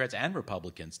both Democrats and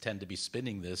Republicans tend to be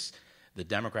spinning this. The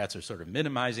Democrats are sort of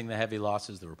minimizing the heavy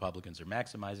losses. The Republicans are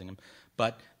maximizing them.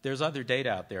 But there's other data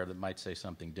out there that might say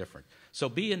something different. So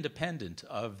be independent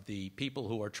of the people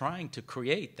who are trying to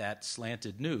create that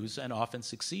slanted news and often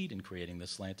succeed in creating the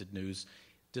slanted news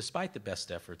despite the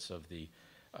best efforts of the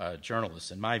journalists.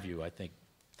 In my view, I think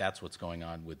that's what's going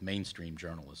on with mainstream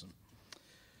journalism.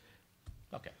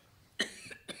 Okay.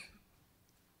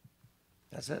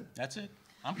 That's it. That's it.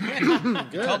 I'm quick.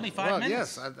 You told me 5 minutes.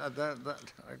 Yes, I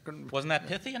couldn't. Wasn't that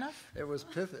pithy enough? It was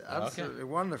pithy, absolutely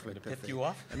wonderfully pithy. Picked you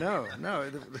off? No.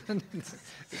 The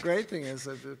great thing is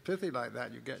that if it's pithy like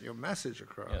that, you get your message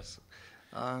across. Yes.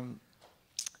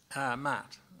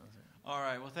 Matt. All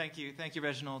right. Well, thank you,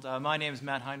 Reginald. My name is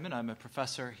Matt Heinemann. I'm a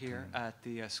professor here at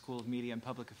the School of Media and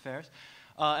Public Affairs,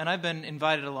 and I've been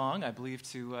invited along, I believe,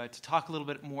 to talk a little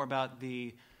bit more about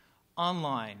the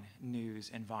online news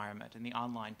environment and the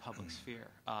online public sphere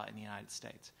in the United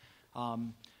States.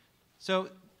 So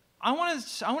I want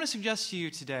to suggest to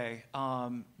you today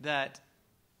that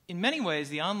in many ways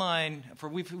the online,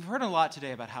 we've heard a lot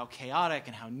today about how chaotic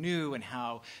and how new and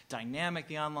how dynamic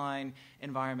the online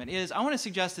environment is. I want to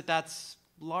suggest that that's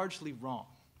largely wrong,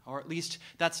 or at least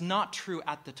that's not true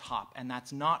at the top, and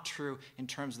that's not true in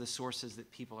terms of the sources that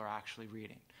people are actually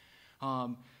reading.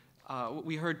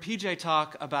 We heard PJ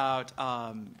talk about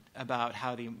how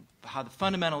the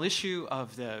fundamental issue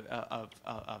of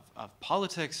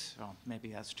politics, well,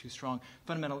 maybe that's too strong,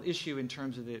 fundamental issue in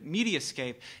terms of the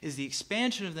mediascape is the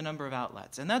expansion of the number of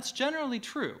outlets, and that's generally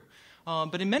true.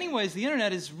 But in many ways, the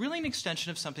internet is really an extension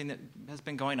of something that has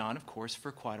been going on, of course,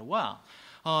 for quite a while.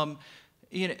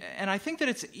 And I think that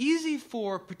it's easy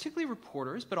for particularly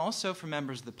reporters, but also for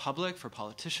members of the public, for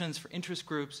politicians, for interest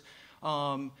groups,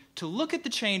 to look at the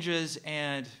changes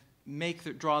and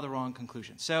draw the wrong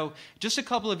conclusion. So just a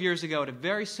couple of years ago at a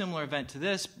very similar event to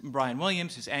this, Brian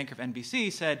Williams, who's anchor of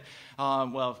NBC, said,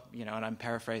 well, and I'm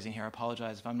paraphrasing here, I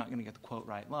apologize if I'm not going to get the quote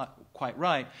quite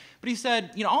right, but he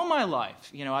said, all my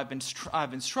life,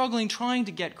 I've been struggling, trying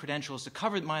to get credentials to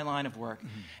cover my line of work,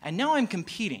 and now I'm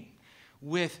competing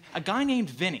with a guy named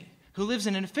Vinny who lives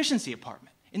in an efficiency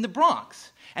apartment in the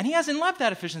Bronx, and he hasn't left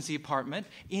that efficiency apartment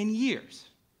in years.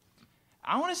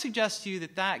 I want to suggest to you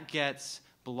that gets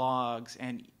blogs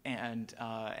and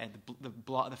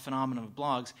the phenomenon of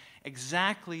blogs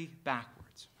exactly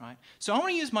backwards, right? So I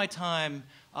want to use my time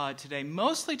today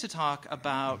mostly to talk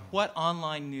about what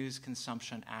online news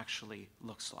consumption actually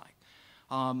looks like.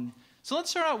 So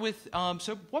let's start out with,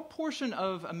 so what portion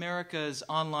of America's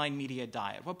online media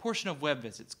diet, what portion of web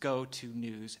visits go to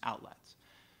news outlets?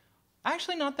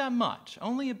 Actually not that much,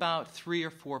 only about 3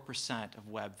 or 4% of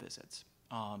web visits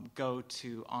go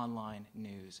to online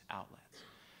news outlets.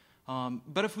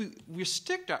 But if we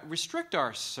restrict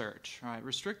our search, right,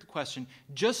 restrict the question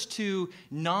just to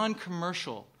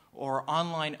non-commercial or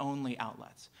online-only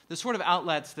outlets, the sort of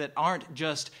outlets that aren't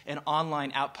just an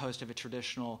online outpost of a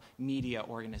traditional media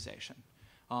organization.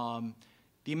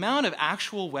 The amount of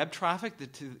actual web traffic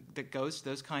that goes to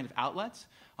those kind of outlets,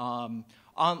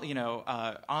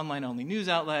 online-only news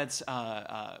outlets,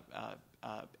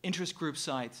 interest group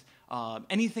sites,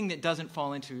 anything that doesn't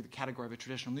fall into the category of a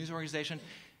traditional news organization,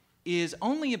 is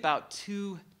only about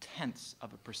 0.2%.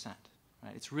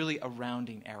 Right? It's really a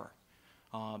rounding error.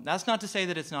 That's not to say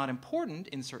that it's not important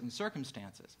in certain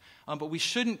circumstances, but we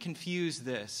shouldn't confuse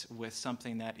this with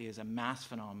something that is a mass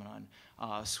phenomenon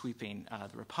sweeping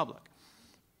the Republic.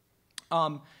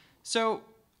 So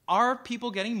are people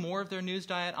getting more of their news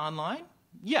diet online?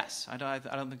 Yes, I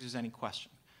don't think there's any question.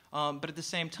 But at the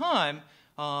same time,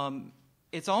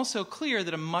 it's also clear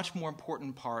that a much more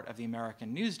important part of the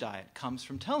American news diet comes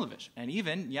from television, and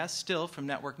even, yes, still from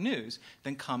network news,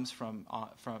 than comes from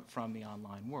the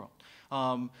online world.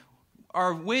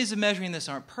 Our ways of measuring this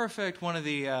aren't perfect. One of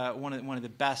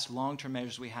the best long-term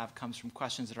measures we have comes from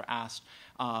questions that are asked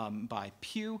by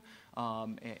Pew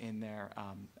in their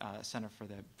Center for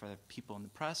the People in the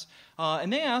Press,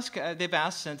 and they've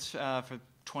asked since for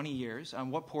 20 years,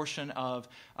 what portion of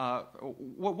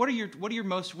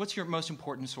what's your most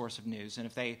important source of news? And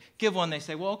if they give one, they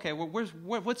say, well, okay,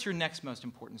 what's your next most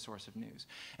important source of news?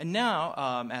 And now,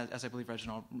 as I believe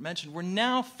Reginald mentioned, we're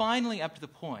now finally up to the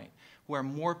point where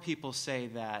more people say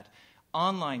that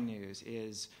online news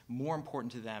is more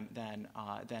important to them than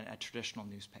a traditional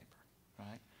newspaper,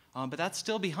 right? But that's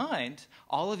still behind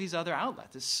all of these other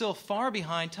outlets. It's still far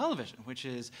behind television, which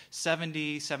is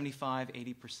 70, 75,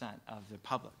 80% of the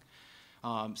public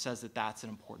says that that's an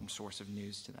important source of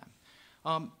news to them.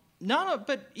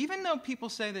 But even though people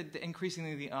say that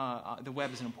increasingly the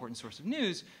web is an important source of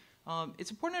news,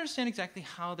 it's important to understand exactly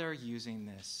how they're using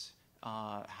this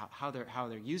how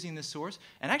they're using this source,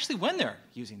 and actually when they're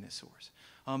using this source.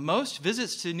 Most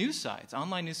visits to news sites,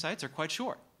 online news sites, are quite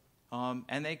short.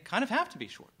 And they kind of have to be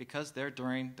short because they're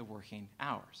during the working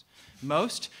hours.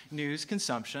 Most news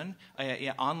consumption,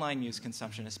 online news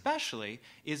consumption especially,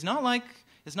 is not like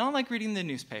reading the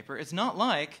newspaper. It's not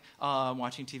like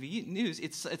watching TV news.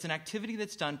 It's an activity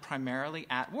that's done primarily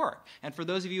at work. And for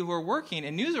those of you who are working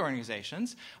in news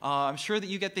organizations, I'm sure that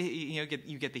you get the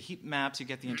heat maps, you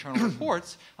get the internal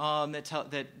reports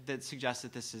that suggest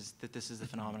that this is the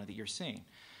phenomena that you're seeing.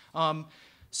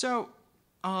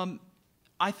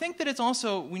 I think that it's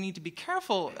also, we need to be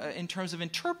careful in terms of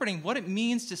interpreting what it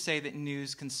means to say that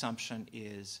news consumption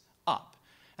is up.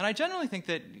 And I generally think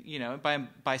that,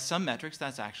 by some metrics,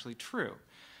 that's actually true.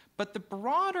 But the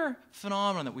broader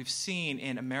phenomenon that we've seen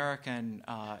in American,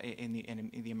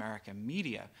 in the American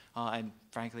media, and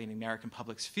frankly in the American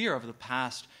public sphere over the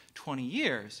past 20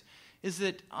 years, is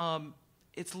that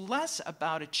it's less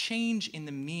about a change in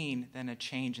the mean than a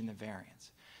change in the variance.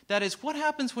 That is, what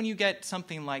happens when you get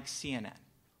something like CNN?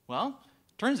 Well,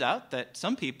 turns out that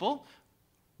some people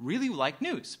really like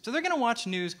news. So they're going to watch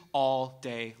news all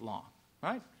day long,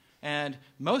 right? And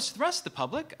most of the rest of the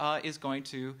public is going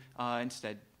to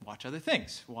instead watch other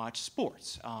things, watch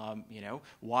sports,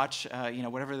 watch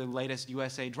whatever the latest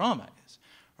USA drama is,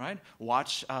 right?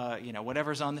 Watch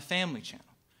whatever's on the Family Channel,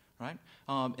 right?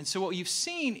 And so what you've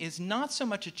seen is not so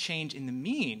much a change in the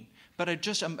mean, but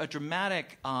just a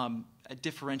dramatic a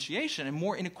differentiation and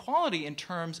more inequality in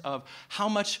terms of how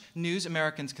much news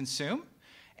Americans consume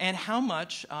and how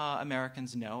much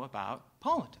Americans know about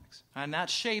politics, and that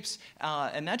shapes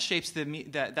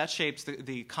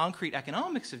the concrete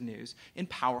economics of news in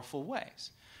powerful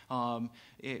ways.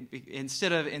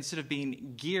 Instead of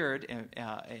being geared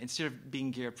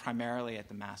primarily at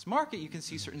the mass market, you can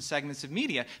see certain segments of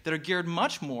media that are geared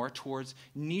much more towards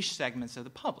niche segments of the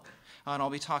public. And I'll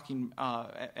be talking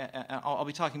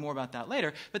more about that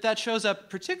later. But that shows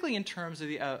up particularly in terms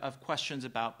of questions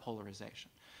about polarization.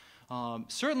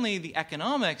 Certainly, the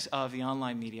economics of the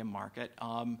online media market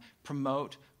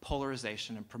promote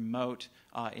polarization and promote,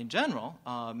 in general,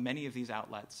 many of these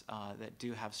outlets that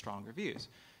do have stronger views.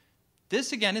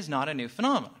 This, again, is not a new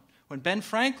phenomenon. When Ben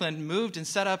Franklin moved and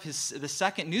set up the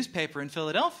second newspaper in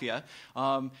Philadelphia,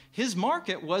 his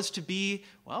market was to be,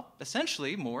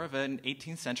 essentially more of an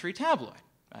 18th century tabloid.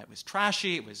 It was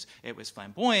trashy, it was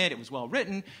flamboyant, it was well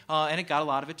written, and it got a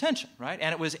lot of attention, right?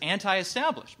 And it was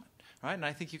anti-establishment, right? And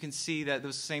I think you can see that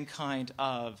those same kind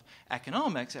of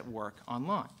economics at work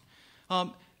online.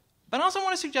 But I also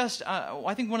want to suggest,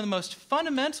 I think one of the most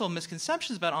fundamental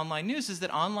misconceptions about online news is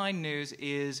that online news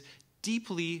is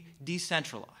deeply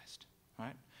decentralized,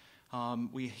 right?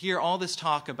 We hear all this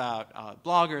talk about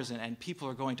bloggers and people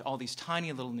are going to all these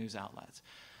tiny little news outlets.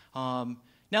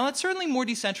 Now, it's certainly more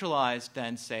decentralized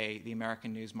than, say, the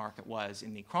American news market was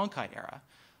in the Cronkite era.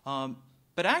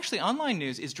 But actually, online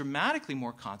news is dramatically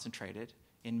more concentrated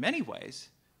in many ways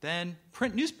than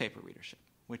print newspaper readership,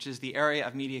 which is the area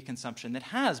of media consumption that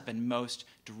has been most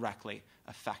directly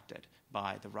affected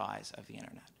by the rise of the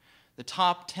internet. The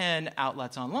top 10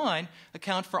 outlets online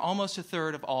account for almost a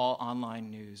third of all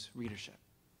online news readership,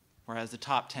 whereas the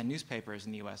top 10 newspapers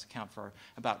in the U.S. account for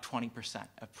about 20%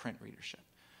 of print readership.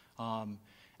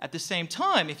 At the same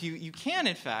time, if you can,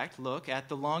 in fact, look at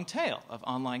the long tail of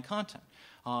online content.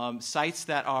 Sites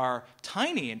that are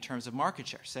tiny in terms of market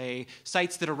share, say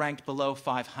sites that are ranked below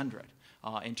 500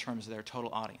 in terms of their total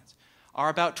audience, are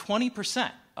about 20%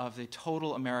 of the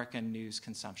total American news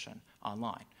consumption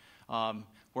online.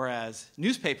 Whereas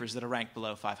newspapers that are ranked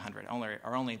below 500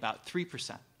 are only about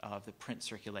 3% of the print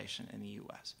circulation in the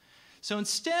U.S. So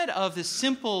instead of this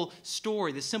simple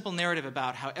story, this simple narrative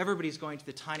about how everybody's going to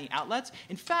the tiny outlets,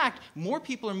 in fact, more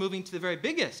people are moving to the very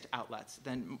biggest outlets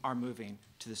than are moving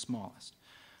to the smallest.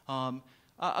 A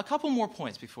couple more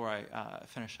points before I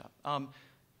finish up.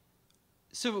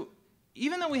 So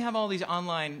even though we have all these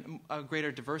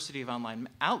greater diversity of online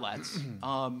outlets,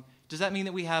 does that mean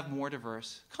that we have more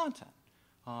diverse content?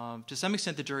 To some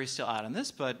extent, the jury's still out on this,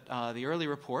 but the early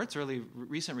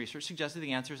recent research suggests that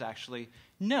the answer is actually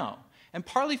no, and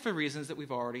partly for reasons that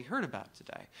we've already heard about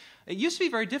today. It used to be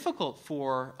very difficult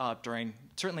for,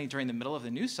 certainly during the middle of the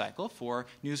news cycle, for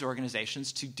news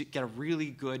organizations to do a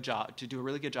really good job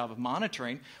of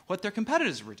monitoring what their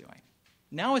competitors were doing.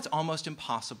 Now it's almost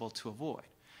impossible to avoid.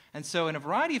 And so in a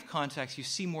variety of contexts, you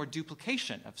see more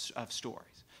duplication of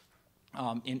stories.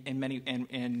 In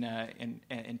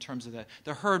terms of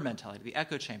the herd mentality, the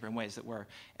echo chamber, in ways that we're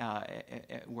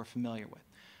familiar with.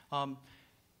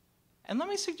 And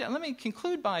let me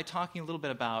conclude by talking a little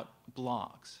bit about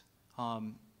blogs.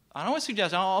 I don't want to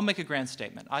suggest, I'll make a grand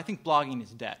statement. I think blogging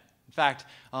is dead. In fact,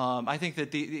 I think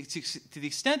that to the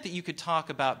extent that you could talk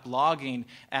about blogging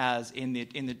as in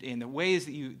the ways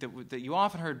that you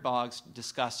often heard blogs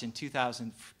discussed in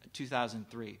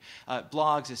 2003,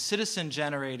 blogs as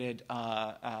citizen-generated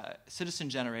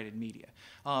media.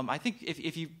 I think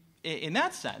if you, in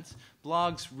that sense,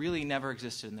 blogs really never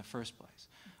existed in the first place.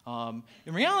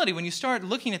 In reality, when you start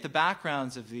looking at the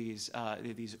backgrounds of these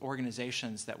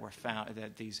organizations that were found,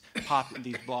 these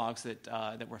blogs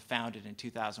that were founded in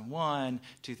 2001,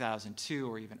 2002,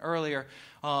 or even earlier,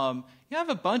 you have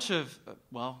a bunch of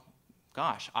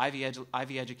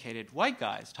Ivy-educated white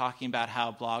guys talking about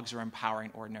how blogs are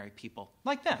empowering ordinary people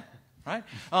like them. Right,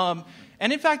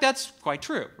 and in fact that's quite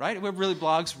true. Right,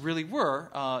 blogs really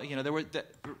were.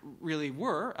 Really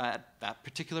were at that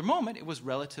particular moment. It was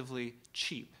relatively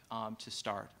cheap to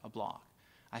start a blog.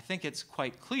 I think it's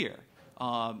quite clear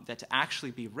that to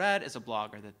actually be read as a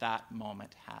blogger, that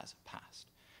moment has passed.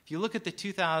 If you look at the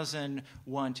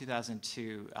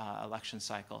 2001-2002 election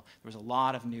cycle, there was a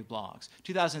lot of new blogs.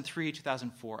 2003,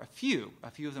 2004, a few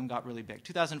of them got really big.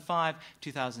 2005,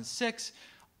 2006,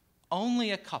 only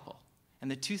a couple. In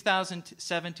the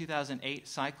 2007-2008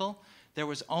 cycle, there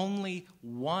was only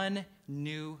one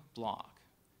new blog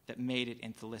that made it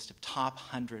into the list of top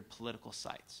 100 political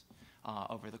sites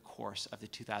over the course of the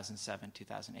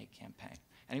 2007-2008 campaign.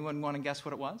 Anyone want to guess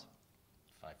what it was?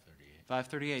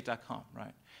 538. 538.com,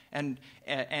 right. And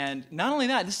not only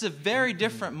that, this is a very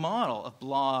different model of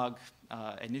blog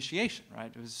initiation,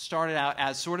 right? It was started out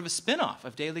as sort of a spin-off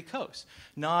of Daily Kos,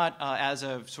 not as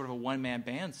a sort of a one-man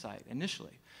band site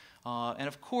initially. And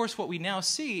of course, what we now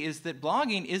see is that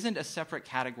blogging isn't a separate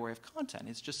category of content.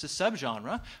 It's just a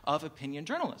subgenre of opinion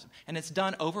journalism. And it's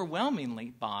done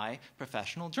overwhelmingly by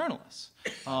professional journalists.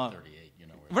 538, you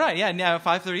know. Right, yeah. Now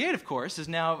 538, of course, is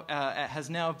now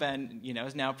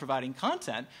providing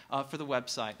content for the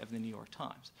website of the New York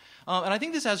Times. And I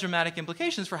think this has dramatic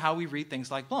implications for how we read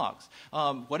things like blogs.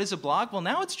 What is a blog? Well,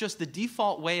 now it's just the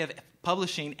default way of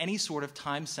publishing any sort of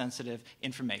time-sensitive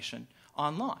information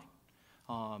online.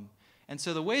 And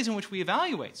so the ways in which we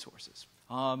evaluate sources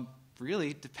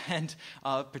really depend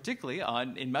particularly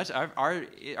on,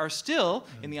 are still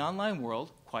in the online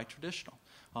world quite traditional.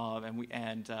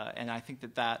 And I think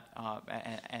that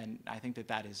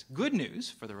is good news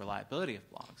for the reliability of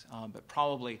blogs, but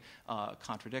probably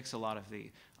contradicts a lot of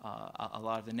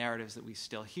the narratives that we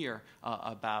still hear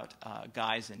about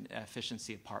guys in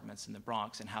efficiency apartments in the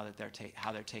Bronx and how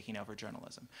they're taking over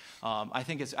journalism. I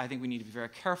think we need to be very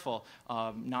careful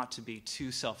not to be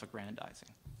too self-aggrandizing.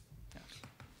 Yeah.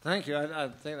 Thank you. I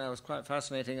think that was quite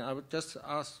fascinating. I would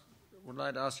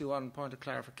like to ask you one point of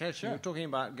clarification. Sure. You're talking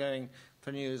about going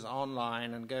for news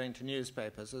online and going to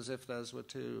newspapers as if those were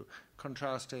two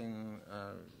contrasting,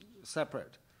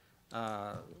 separate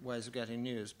ways of getting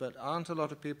news. But aren't a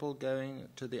lot of people going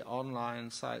to the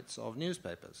online sites of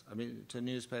newspapers? I mean, to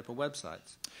newspaper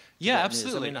websites? Yeah,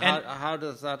 absolutely. I mean, how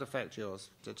does that affect your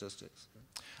statistics?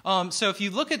 So if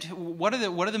you look at what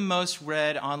are the most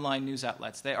read online news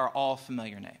outlets, they are all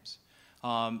familiar names.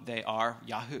 They are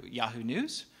Yahoo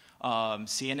News,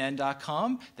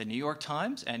 CNN.com, the New York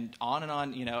Times, and on,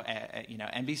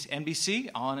 NBC,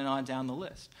 on and on down the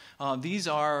list. These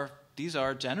are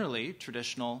generally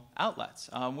traditional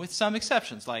outlets, with some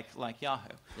exceptions like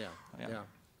Yahoo.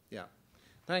 Yeah.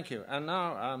 Thank you. And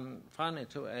now, finally,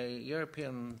 to a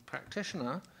European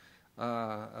practitioner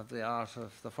of the art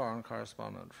of the foreign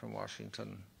correspondent from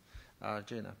Washington,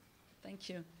 Gina. Thank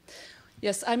you.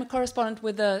 Yes, I'm a correspondent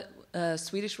with the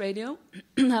Swedish radio,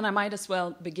 and I might as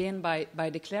well begin by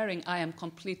declaring I am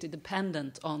completely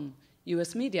dependent on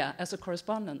U.S. media as a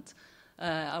correspondent.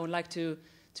 I would like to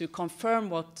confirm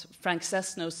what Frank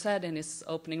Sesno said in his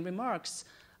opening remarks.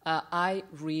 I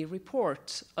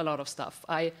re-report a lot of stuff.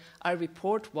 I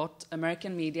report what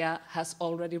American media has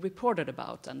already reported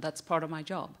about, and that's part of my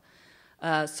job.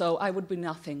 So I would be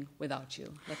nothing without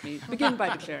you. Let me begin by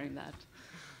declaring that.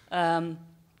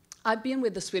 I've been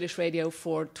with the Swedish radio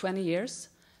for 20 years.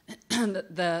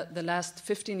 The last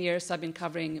 15 years I've been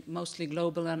covering mostly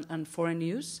global and foreign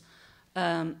news.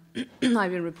 I've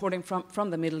been reporting from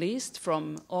the Middle East,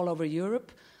 from all over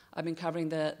Europe. I've been covering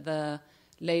the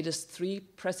latest 3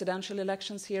 presidential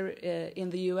elections here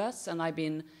in the US, and I've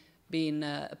been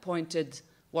appointed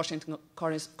Washington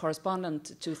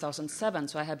correspondent 2007,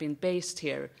 so I have been based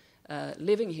here,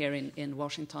 living here in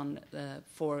Washington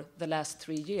for the last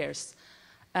 3 years.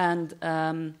 And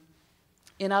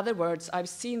in other words, I've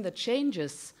seen the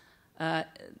changes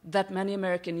that many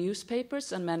American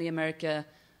newspapers and many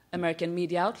American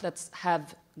media outlets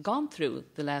have gone through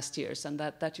the last years, and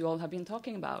that you all have been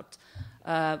talking about.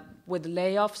 with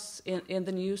layoffs in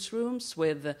the newsrooms,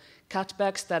 with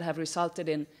cutbacks that have resulted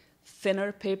in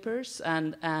thinner papers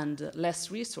and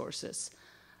less resources.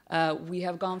 We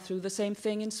have gone through the same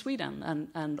thing in Sweden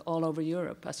and all over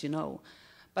Europe, as you know.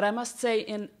 But I must say,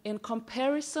 in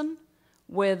comparison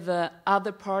with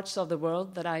other parts of the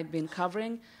world that I've been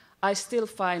covering, I still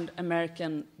find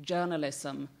American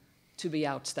journalism to be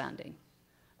outstanding.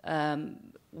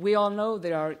 We all know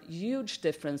there are huge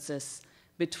differences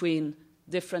between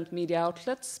different media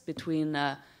outlets, between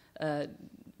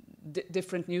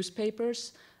different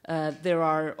newspapers. There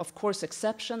are, of course,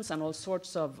 exceptions and all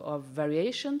sorts of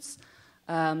variations.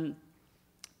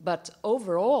 But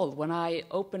overall, when I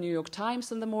open New York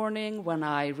Times in the morning, when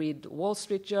I read Wall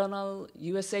Street Journal,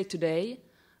 USA Today,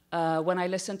 when I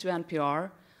listen to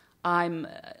NPR, I'm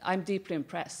deeply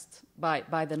impressed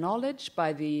by the knowledge,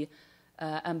 by the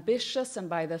ambitious and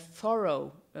by the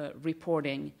thorough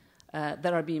reporting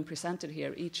that are being presented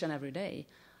here each and every day.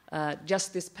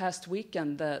 Just this past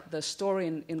weekend, the story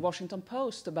in Washington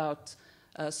Post about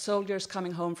soldiers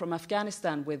coming home from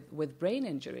Afghanistan with brain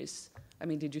injuries. I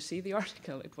mean, did you see the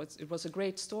article? It was a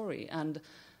great story. And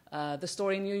the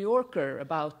story in New Yorker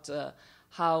about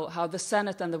how the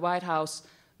Senate and the White House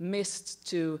missed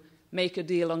to make a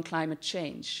deal on climate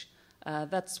change.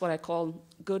 That's what I call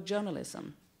good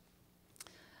journalism.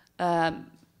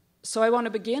 So I want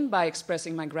to begin by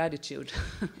expressing my gratitude.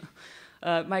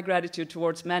 My gratitude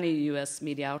towards many U.S.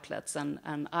 media outlets,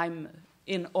 and I'm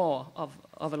in awe of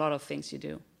a lot of things you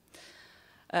do.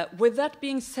 With that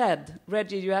being said,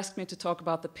 Reggie, you asked me to talk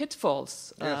about the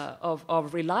pitfalls yes.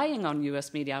 of relying on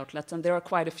U.S. media outlets, and there are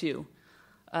quite a few.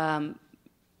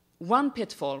 One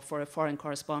pitfall for a foreign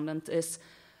correspondent is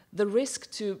the risk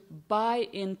to buy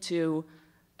into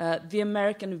the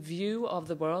American view of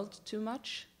the world too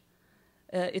much.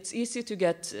 It's easy to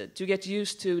get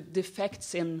used to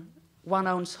defects in one's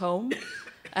own home,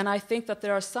 and I think that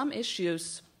there are some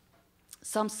issues,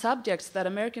 some subjects that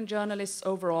American journalists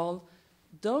overall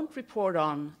don't report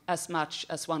on as much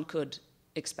as one could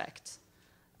expect.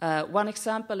 One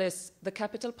example is the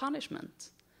capital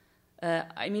punishment.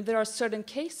 I mean, there are certain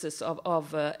cases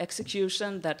of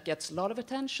execution that gets a lot of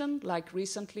attention, like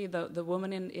recently the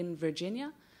woman in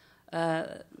Virginia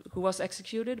who was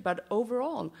executed, but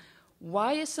overall,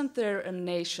 why isn't there a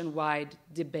nationwide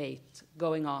debate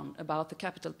going on about the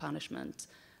capital punishment?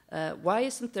 Why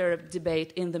isn't there a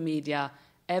debate in the media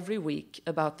every week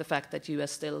about the fact that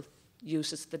U.S. still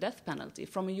uses the death penalty?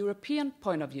 From a European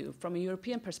point of view, from a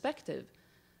European perspective,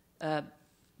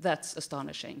 that's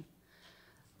astonishing.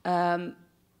 The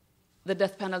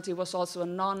death penalty was also a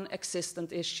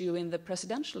non-existent issue in the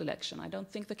presidential election. I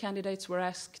don't think the candidates were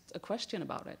asked a question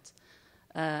about it.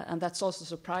 And that's also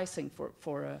surprising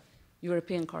for a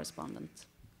European correspondent.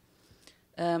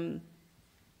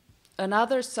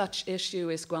 Another such issue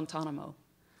is Guantanamo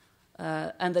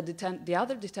and the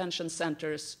other detention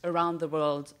centers around the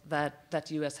world that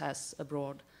U.S. has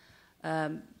abroad.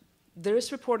 There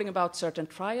is reporting about certain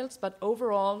trials, but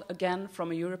overall, again,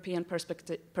 from a European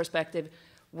perspective,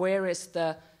 where is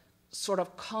the sort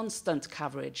of constant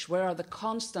coverage? Where are the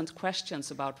constant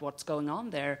questions about what's going on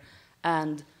there?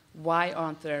 And why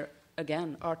aren't there,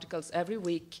 again, articles every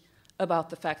week about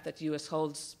the fact that U.S.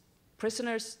 holds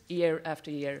prisoners year after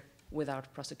year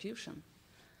without prosecution?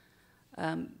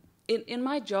 In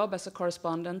my job as a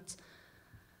correspondent,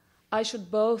 I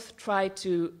should both try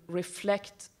to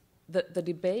reflect the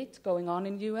debate going on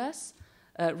in the U.S.,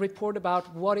 report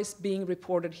about what is being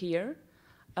reported here,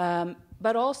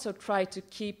 but also try to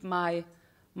keep my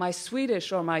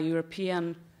Swedish or my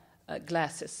European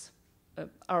glasses,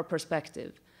 our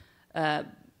perspective,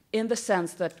 in the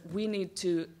sense that we need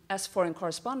to, as foreign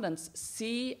correspondents,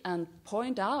 see and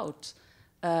point out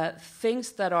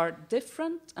things that are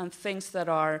different and things that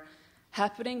are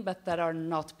happening but that are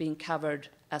not being covered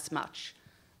as much.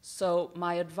 So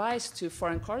my advice to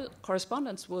foreign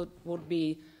correspondents would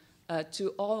be to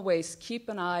always keep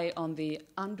an eye on the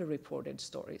underreported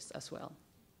stories as well.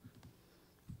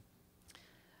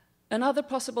 Another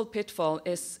possible pitfall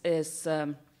is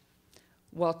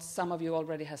what some of you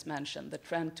already has mentioned, the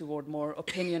trend toward more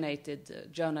opinionated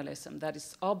journalism. That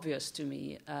is obvious to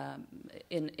me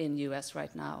in US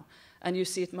right now. And you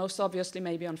see it most obviously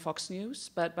maybe on Fox News,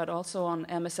 but also on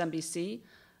MSNBC.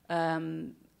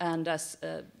 And as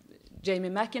Jamie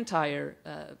McIntyre,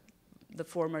 the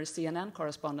former CNN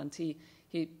correspondent,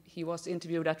 he was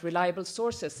interviewed at Reliable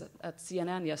Sources at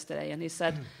CNN yesterday, and he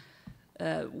said,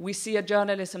 we see a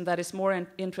journalism that is more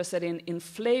interested in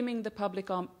inflaming the public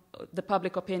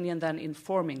opinion than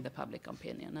informing the public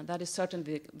opinion. And that is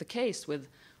certainly the case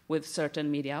with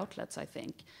certain media outlets, I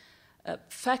think.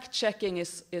 Fact-checking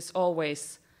is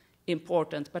always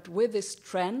important, but with this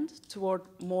trend toward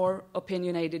more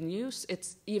opinionated news,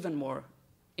 it's even more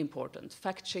important.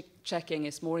 Fact-checking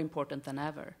is more important than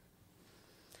ever.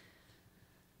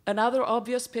 Another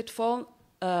obvious pitfall,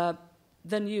 the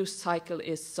news cycle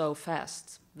is so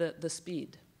fast, the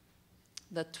speed.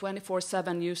 The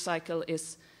 24/7 news cycle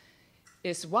is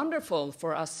wonderful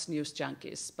for us news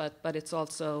junkies, but it's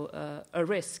also a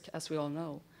risk, as we all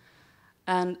know.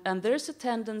 And there's a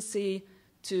tendency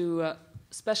to,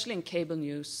 especially in cable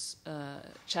news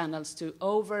channels, to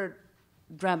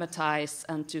over-dramatize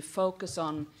and to focus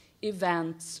on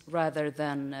events rather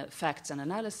than facts and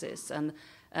analysis.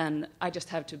 And I just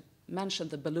have to mention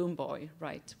the balloon boy,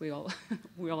 right? We all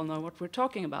know what we're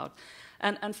talking about.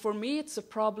 And for me, it's a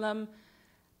problem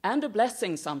and a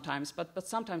blessing sometimes, but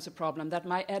sometimes a problem that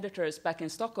my editors back in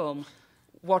Stockholm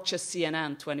watches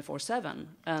CNN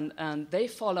 24/7, and they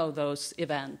follow those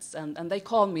events, and they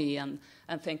call me and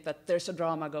think that there's a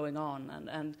drama going on,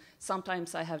 and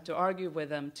sometimes I have to argue with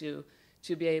them to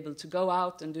be able to go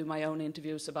out and do my own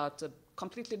interviews about a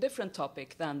completely different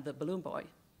topic than the balloon boy.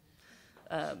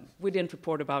 We didn't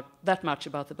report that much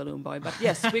about the balloon boy, but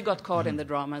yes, we got caught in the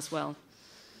drama as well.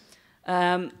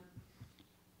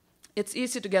 It's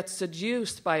easy to get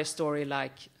seduced by a story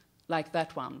like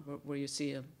that one, where you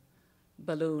see a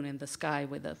balloon in the sky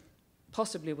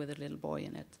possibly with a little boy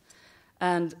in it.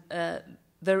 And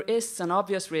there is an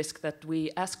obvious risk that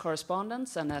we, as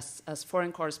correspondents and as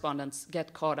foreign correspondents,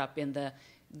 get caught up in the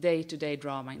day-to-day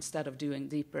drama instead of doing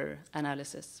deeper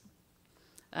analysis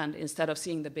and instead of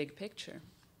seeing the big picture.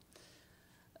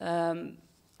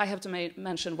 I have to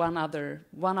mention one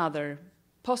other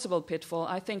possible pitfall.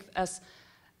 I think as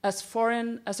a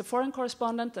foreign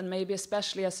correspondent, and maybe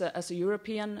especially as a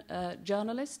European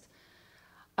journalist,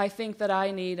 I think that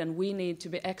we need to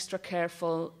be extra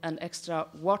careful and extra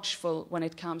watchful when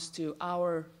it comes to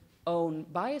our own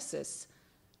biases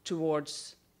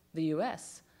towards the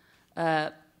US.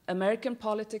 American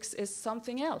politics is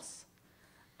something else.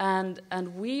 And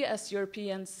we as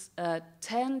Europeans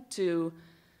tend to,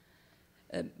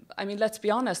 let's be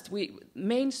honest,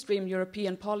 mainstream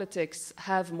European politics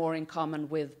have more in common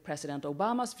with President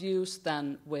Obama's views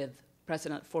than with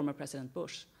former President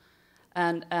Bush.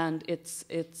 And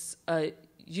it's a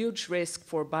huge risk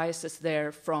for biases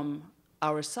there from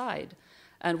our side.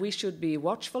 And we should be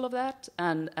watchful of that.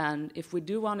 And if we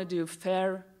do want to do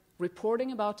fair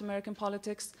reporting about American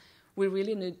politics, we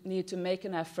really need to make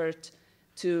an effort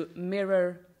to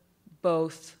mirror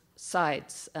both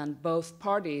sides and both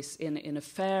parties in a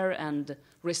fair and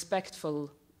respectful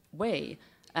way,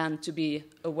 and to be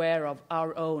aware of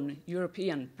our own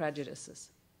European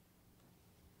prejudices.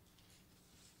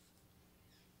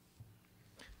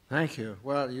 Thank you.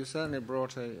 Well, you certainly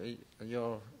brought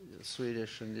your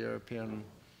Swedish and European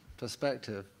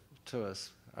perspective to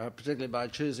us, particularly by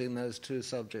choosing those two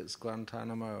subjects,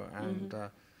 Guantanamo and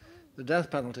the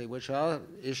death penalty, which are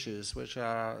issues which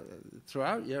are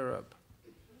throughout Europe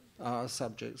are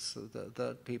subjects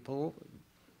that people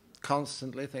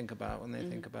constantly think about when they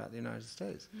think about the United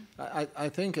States. I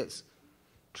think it's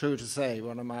true to say,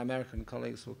 one of my American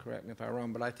colleagues will correct me if I'm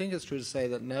wrong, but I think it's true to say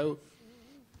that no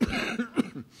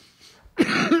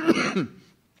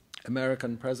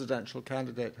American presidential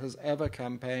candidate has ever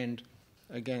campaigned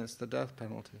against the death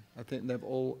penalty. I think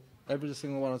every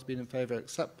single one has been in favor,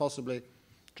 except possibly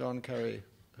John Kerry,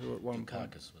 who at one point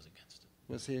Caucus was against it.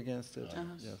 Was he against it?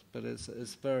 Yes, but it's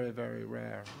very, very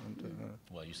rare. And,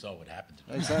 well, you saw what happened to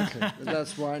him. Exactly.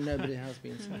 That's why nobody has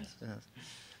been since. Yes.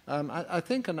 I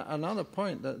think another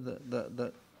point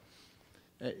that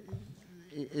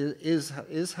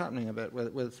is happening a bit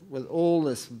with all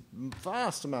this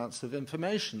vast amounts of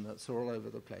information that's all over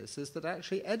the place is that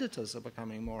actually editors are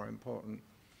becoming more important,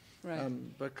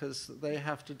 right? Because they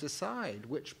have to decide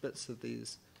which bits of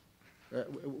these,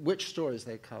 which stories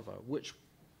they cover, which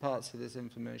parts of this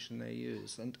information they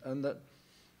use, and that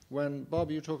when Bob,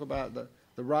 you talk about the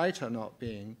writer not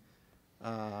being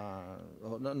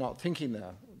or not thinking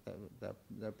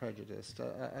they're prejudiced,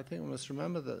 I think we must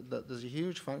remember that there's a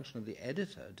huge function of the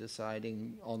editor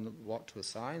deciding on what to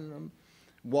assign them,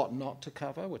 what not to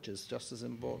cover, which is just as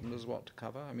important as what to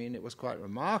cover. I mean, it was quite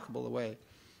remarkable the way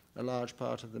a large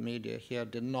part of the media here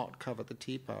did not cover the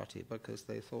Tea Party because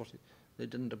they thought they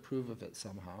didn't approve of it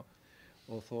somehow,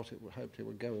 or hoped it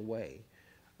would go away.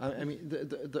 I mean,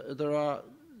 there are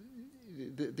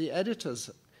the editors.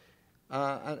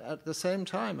 At the same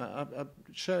time, are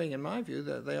showing, in my view,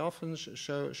 that they often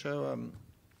show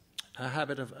a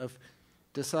habit of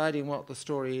deciding what the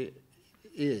story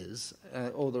is,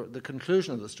 or the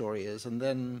conclusion of the story is, and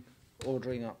then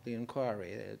ordering up the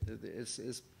inquiry.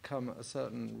 It's come a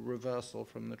certain reversal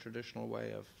from the traditional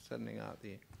way of sending out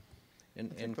the I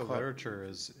think the literature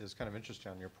is kind of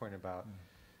interesting on your point about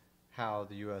how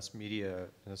the U.S. media,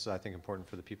 and this is, I think, important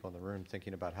for the people in the room,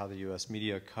 thinking about how the U.S.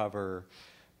 media cover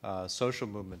social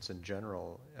movements in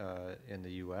general in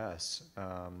the U.S.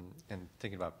 And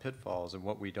thinking about pitfalls and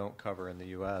what we don't cover in the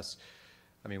U.S.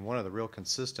 I mean, one of the real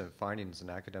consistent findings in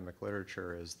academic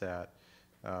literature is that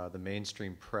the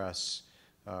mainstream press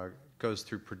goes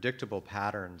through predictable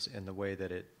patterns in the way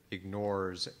that it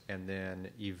ignores and then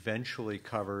eventually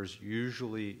covers,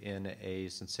 usually in a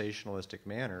sensationalistic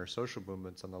manner, social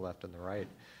movements on the left and the right.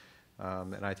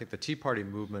 And I think the Tea Party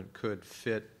movement could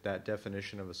fit that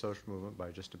definition of a social movement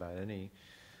by just about any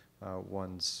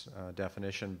one's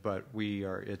definition. But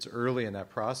it's early in that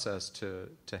process to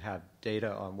have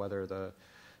data on whether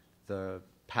the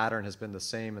pattern has been the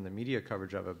same in the media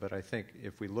coverage of it. But I think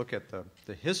if we look at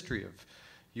the history of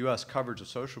U.S. coverage of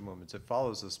social movements, it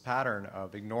follows this pattern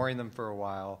of ignoring them for a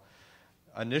while,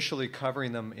 initially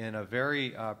covering them in a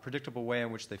very predictable way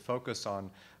in which they focus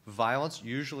on violence,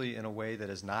 usually in a way that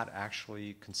is not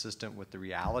actually consistent with the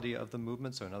reality of the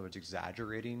movement. So in other words,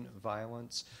 exaggerating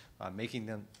violence, making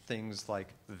them things like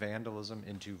vandalism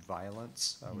into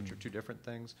violence, which are two different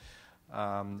things.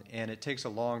 And it takes a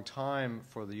long time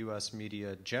for the U.S.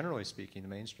 media, generally speaking, the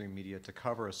mainstream media, to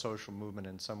cover a social movement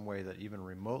in some way that even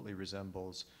remotely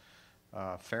resembles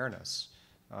fairness.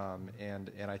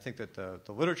 And I think that the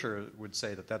literature would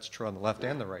say that that's true on the left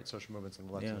and the right, social movements on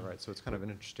the left and the right. So it's kind of an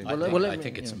interesting I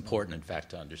think it's important, in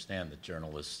fact, to understand that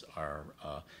journalists are,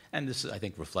 and this, I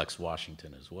think, reflects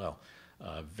Washington as well,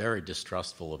 very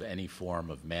distrustful of any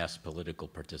form of mass political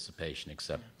participation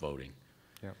except voting.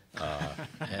 Yeah.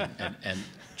 And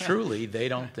truly, they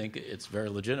don't think it's very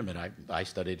legitimate. I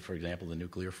studied, for example, the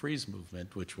nuclear freeze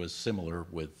movement, which was similar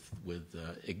with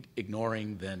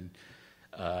ignoring, then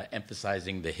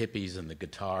emphasizing the hippies and the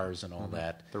guitars and all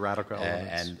that. The radical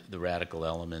elements. And the radical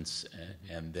elements,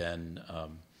 and then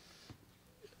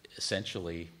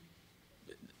essentially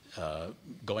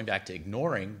going back to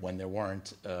ignoring when there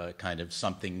weren't kind of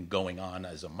something going on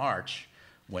as a march,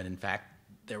 when in fact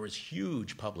there was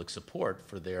huge public support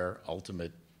for their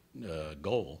ultimate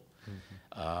goal.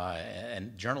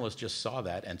 And journalists just saw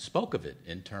that and spoke of it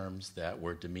in terms that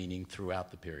were demeaning throughout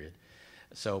the period.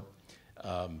 So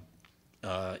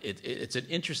it's an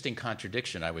interesting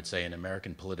contradiction, I would say, in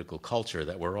American political culture,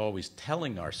 that we're always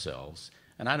telling ourselves,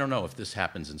 and I don't know if this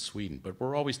happens in Sweden, but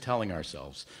we're always telling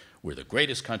ourselves, we're the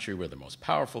greatest country, we're the most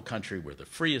powerful country, we're the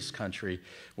freest country,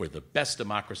 we're the best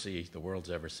democracy the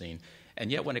world's ever seen. And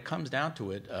yet when it comes down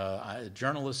to it,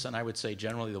 journalists, and I would say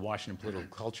generally the Washington political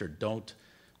culture, don't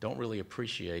really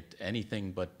appreciate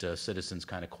anything but citizens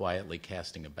kind of quietly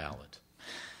casting a ballot.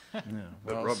 Yeah.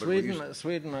 Well, Robert,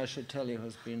 Sweden, I should tell you,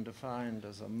 has been defined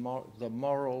as the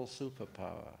moral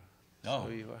superpower. Oh,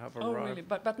 so you have really?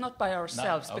 But not by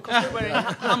ourselves, no, okay. because we're very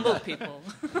humble people.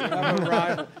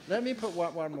 Let me put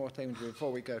one more thing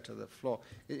before we go to the floor.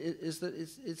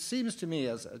 It seems to me,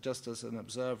 just as an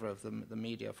observer of the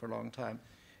media for a long time,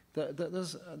 that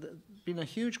there's been a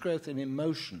huge growth in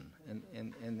emotion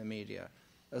in the media,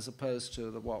 as opposed to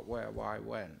the what, where, why,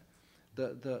 when.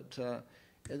 There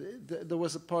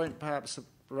was a point, perhaps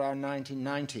around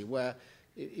 1990, where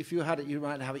if you had it, you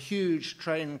might have a huge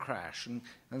train crash and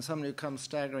somebody would come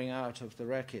staggering out of the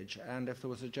wreckage, and if there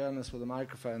was a journalist with a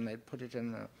microphone, they'd put it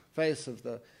in the face of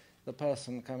the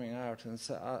person coming out, and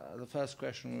so, the first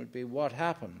question would be, what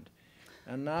happened?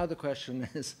 And now the question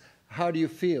is, how do you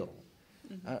feel?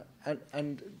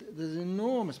 And there's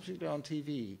enormous, particularly on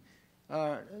TV,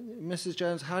 Mrs.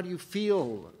 Jones, how do you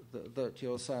feel that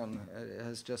your son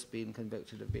has just been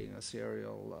convicted of being a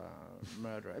serial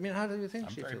murderer? I mean, how do you think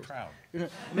she feels? I'm very proud. You know,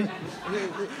 I mean,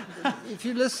 if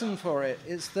you listen for it,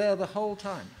 it's there the whole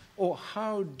time. Or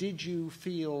how did you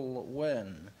feel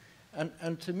when?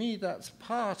 And to me, that's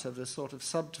part of the sort of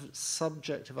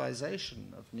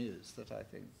subjectivization of news that I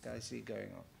think I see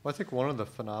going on. Well, I think one of the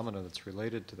phenomena that's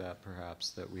related to that,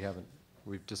 perhaps, that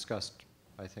we've discussed,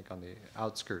 I think, on the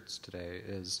outskirts today,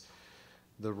 is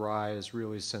the rise,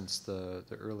 really since the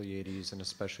early 80s and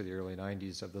especially the early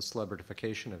 90s, of the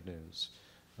celebritification of news.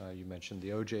 You mentioned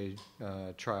the O.J.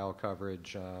 Trial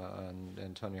coverage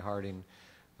and Tonya Harding.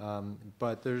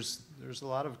 But there's a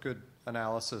lot of good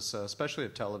analysis, especially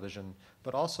of television,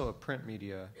 but also of print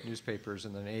media, newspapers,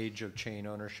 in an age of chain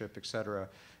ownership, et cetera,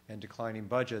 and declining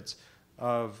budgets,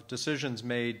 of decisions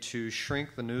made to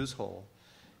shrink the news hole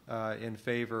in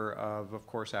favor of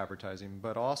course, advertising,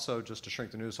 but also just to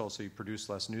shrink the news hole so you produce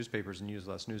less newspapers and use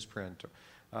less newsprint.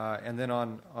 And then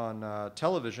on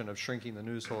television, of shrinking the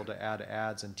news hole to add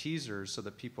ads and teasers so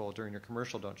that people during your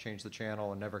commercial don't change the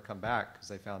channel and never come back because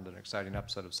they found an exciting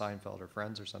episode of Seinfeld or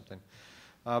Friends or something.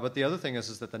 But the other thing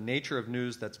is that the nature of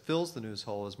news that fills the news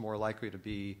hole is more likely to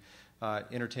be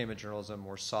entertainment journalism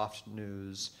or soft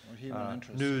news, or human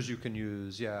interest. News you can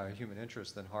use, human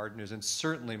interest, than hard news, and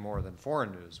certainly more than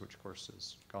foreign news, which of course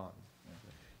is gone.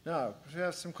 Now, we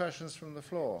have some questions from the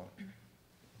floor.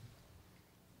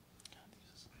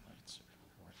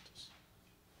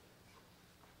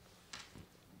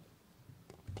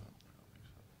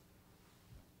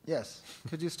 Yes,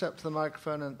 could you step to the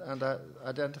microphone and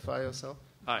identify yourself?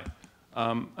 Hi,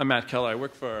 I'm Matt Keller. I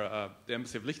work for the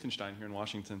Embassy of Liechtenstein here in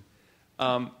Washington.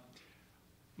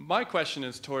 My question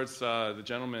is towards the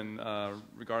gentleman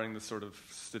regarding the sort of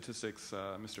statistics,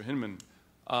 Mr. Hinman,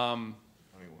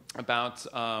 about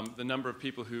the number of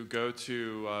people who go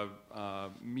to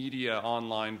media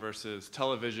online versus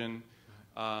television.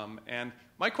 And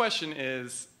my question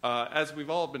is, as we've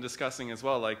all been discussing as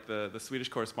well, like the Swedish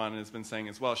correspondent has been saying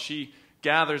as well, she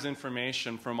gathers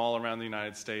information from all around the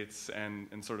United States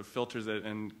and sort of filters it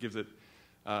and gives it,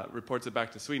 reports it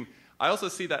back to Sweden. I also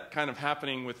see that kind of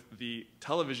happening with the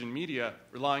television media,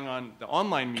 relying on the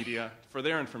online media for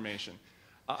their information.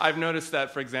 I've noticed that,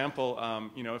 for example,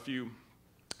 if you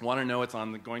want to know what's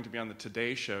going to be on the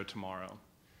Today Show tomorrow,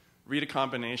 read a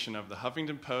combination of the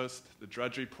Huffington Post, the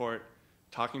Drudge Report,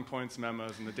 Talking Points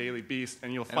memos, and the Daily Beast,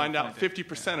 and you'll find out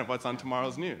 50% of what's on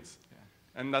tomorrow's news.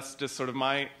 And that's just sort of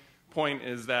my point,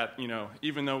 is that,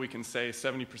 even though we can say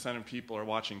 70% of people are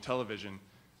watching television,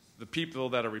 the people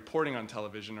that are reporting on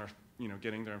television are,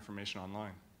 getting their information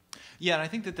online. Yeah, and I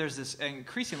think that there's this,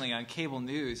 increasingly on cable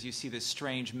news, you see this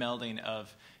strange melding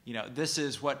of, this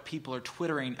is what people are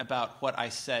twittering about what I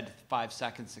said 5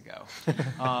 seconds ago,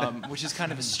 which is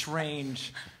kind of a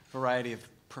strange variety of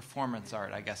performance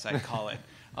art, I guess I'd call it.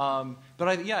 But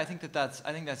I think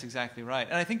that's exactly right,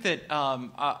 and I think that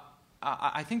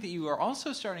I think that you are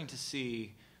also starting to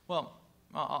see. Well,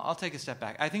 I'll take a step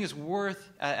back. I think it's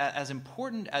worth, as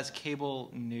important as cable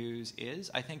news is,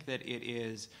 I think that it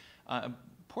is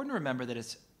important to remember that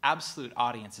its absolute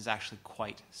audience is actually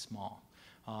quite small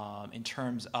in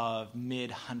terms of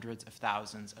mid-hundreds of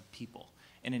thousands of people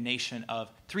in a nation of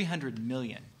 300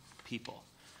 million people.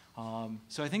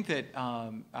 So I think that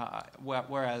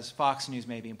whereas Fox News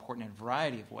may be important in a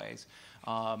variety of ways,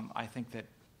 I think that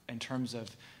in terms of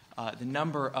the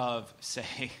number of,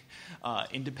 say,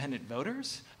 independent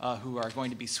voters who are going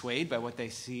to be swayed by what they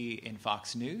see in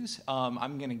Fox News,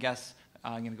 I'm going to go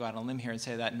out on a limb here and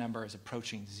say that number is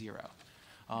approaching zero.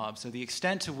 So the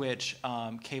extent to which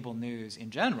cable news in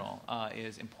general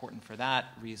is important for that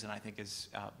reason, I think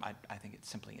I think it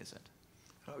simply isn't.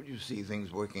 How do you see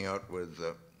things working out with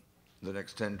the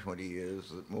next 10, 20 years,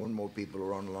 that more and more people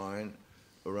are online?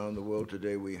 Around the world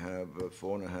today, we have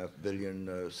 4.5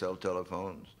 billion cell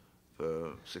telephones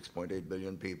for 6.8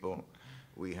 billion people.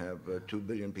 We have 2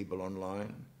 billion people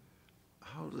online.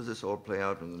 How does this all play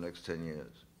out in the next 10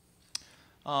 years?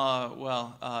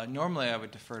 Normally I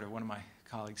would defer to one of my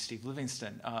colleagues, Steve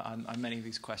Livingston, on many of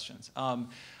these questions.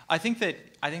 I think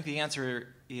the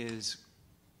answer is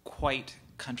quite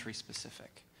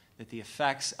country-specific. That the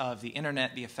effects of the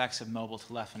internet, the effects of mobile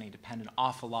telephony depend an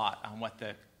awful lot on what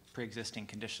the pre-existing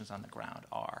conditions on the ground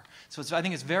are. So I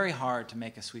think it's very hard to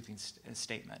make a sweeping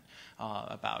statement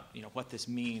about what this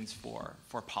means for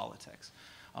politics.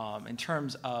 In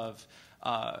terms of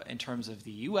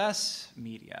the U.S.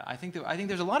 media, I think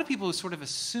there's a lot of people who sort of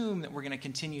assume that we're going to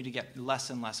continue to get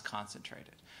less and less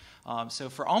concentrated. So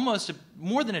for almost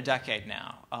more than a decade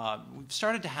now, we've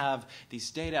started to have these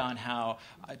data on how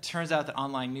it turns out that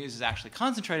online news is actually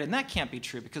concentrated, and that can't be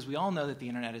true because we all know that the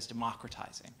internet is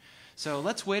democratizing. So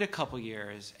let's wait a couple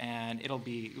years, and it'll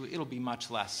be much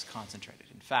less concentrated.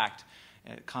 In fact,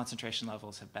 concentration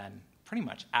levels have been pretty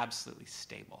much absolutely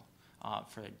stable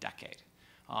for a decade.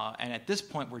 And at this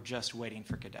point, we're just waiting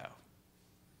for Godot.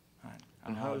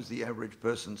 And how is the average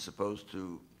person supposed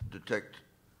to detect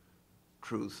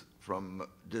truth from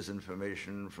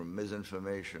disinformation, from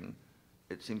misinformation?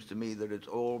 It seems to me that it's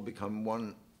all become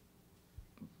one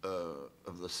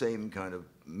of the same kind of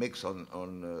mix on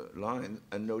line,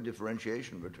 and no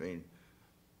differentiation between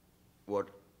what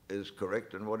is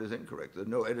correct and what is incorrect. There are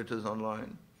no editors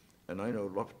online, and I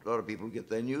know a lot of people get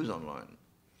their news online.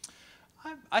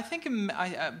 I think,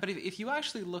 but if you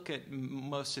actually look at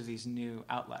most of these new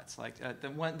outlets, like the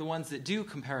ones that do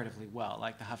comparatively well,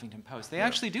 like the Huffington Post, they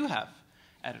actually do have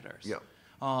editors. Yeah.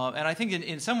 And I think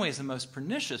in some ways the most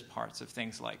pernicious parts of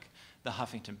things like the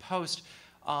Huffington Post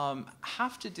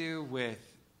have to do with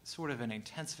sort of an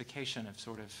intensification of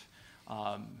sort of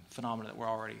phenomena that were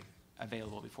already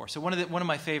available before. So one of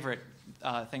my favorite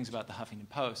things about the Huffington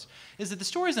Post is that the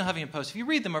stories in the Huffington Post, if you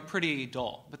read them, are pretty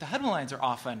dull, but the headlines are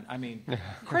often, I mean,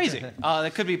 crazy.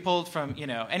 That could be pulled from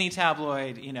any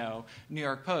tabloid, New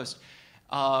York Post,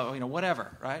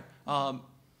 whatever, right?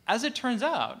 As it turns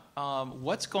out,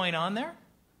 what's going on there?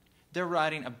 They're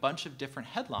writing a bunch of different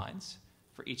headlines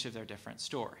for each of their different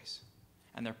stories,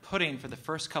 and they're putting, for the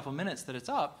first couple minutes that it's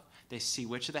up, they see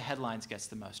which of the headlines gets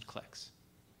the most clicks.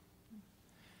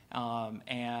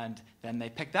 And then they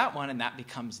pick that one, and that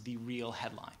becomes the real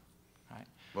headline. Right?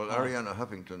 Well, Arianna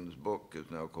Huffington's book is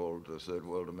now called Third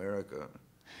World America,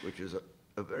 which is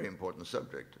a very important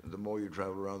subject. The more you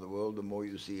travel around the world, the more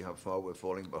you see how far we're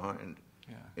falling behind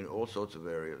in all sorts of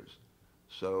areas.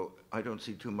 So I don't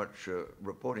see too much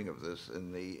reporting of this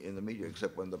in the media,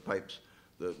 except when the pipes,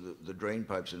 the drain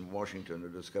pipes in Washington are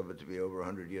discovered to be over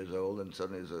 100 years old, and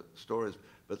suddenly there's stories.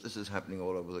 But this is happening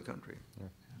all over the country. Yeah.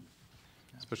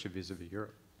 Especially vis-a-vis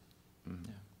Europe. Mm-hmm.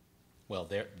 Yeah. Well,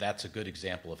 that's a good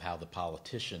example of how the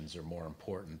politicians are more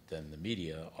important than the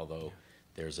media, although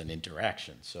there's an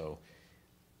interaction. So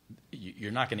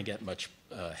you're not going to get much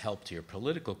help to your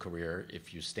political career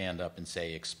if you stand up and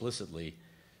say explicitly,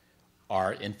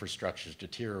 our infrastructure is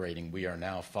deteriorating, we are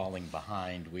now falling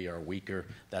behind, we are weaker.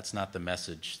 That's not the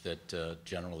message that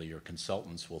generally your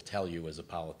consultants will tell you as a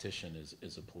politician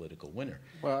is a political winner.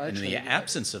 Well, actually, in the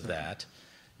absence of that,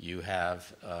 you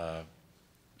have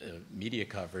media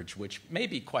coverage which may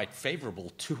be quite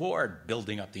favorable toward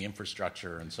building up the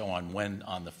infrastructure and so on when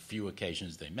on the few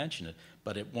occasions they mention it,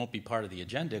 but it won't be part of the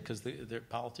agenda because the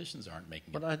politicians aren't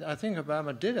making it. But I think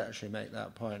Obama did actually make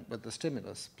that point with the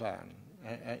stimulus plan.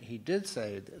 He did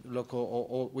say, look,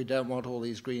 we don't want all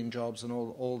these green jobs and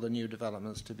all the new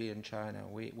developments to be in China.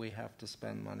 We have to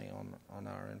spend money on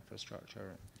our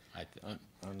infrastructure.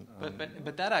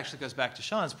 But that actually goes back to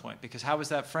Sean's point, because how was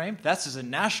that framed? That's as a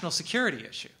national security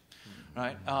issue,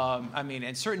 right? I mean,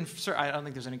 and I don't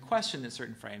think there's any question that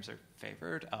certain frames are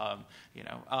favored. So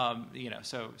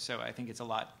I think it's a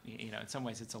lot. In some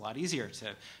ways, it's a lot easier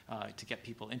to get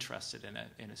people interested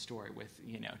in a story with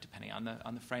depending on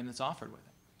the frame that's offered with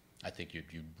it. I think you'd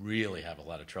really have a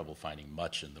lot of trouble finding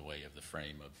much in the way of the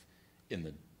frame in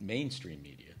the mainstream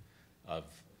media of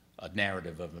a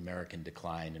narrative of American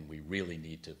decline, and we really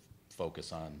need to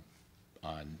focus on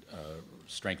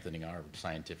strengthening our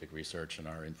scientific research and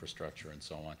our infrastructure and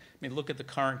so on. I mean, look at the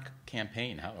current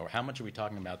campaign. How much are we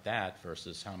talking about that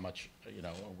versus how much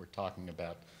we're talking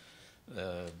about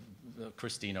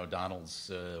Christine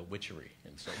O'Donnell's witchery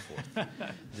and so forth.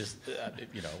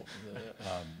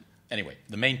 Anyway,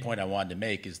 the main point I wanted to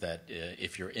make is that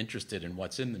if you're interested in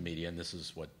what's in the media, and this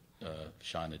is what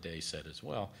Sean Aday said as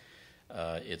well,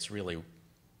 it's really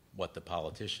what the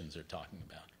politicians are talking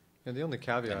about. And the only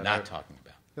caveat and not talking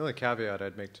about. The only caveat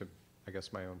I'd make to, I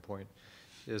guess, my own point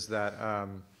is that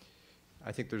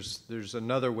I think there's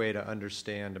another way to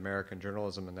understand American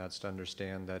journalism, and that's to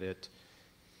understand that it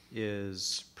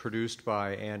is produced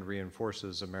by and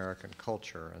reinforces American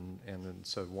culture. And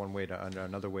so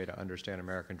another way to understand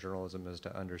American journalism is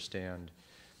to understand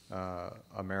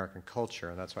American culture.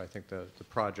 And that's why I think the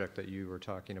project that you were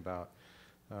talking about,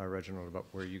 Reginald, about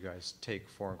where you guys take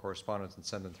foreign correspondents and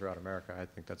send them throughout America, I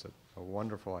think that's a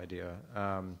wonderful idea.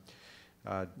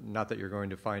 Not that you're going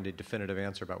to find a definitive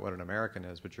answer about what an American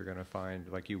is, but you're going to find,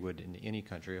 like you would in any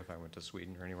country if I went to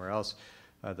Sweden or anywhere else,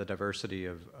 the diversity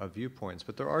of viewpoints.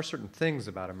 But there are certain things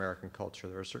about American culture.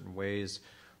 There are certain ways,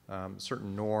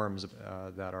 certain norms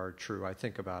that are true, I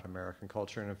think, about American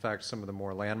culture. And in fact, some of the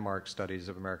more landmark studies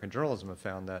of American journalism have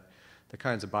found that the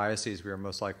kinds of biases we are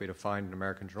most likely to find in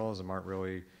American journalism aren't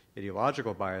really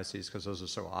ideological biases, because those are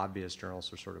so obvious,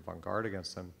 journalists are sort of on guard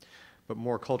against them, but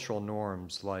more cultural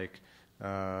norms like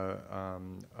a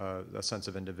sense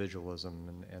of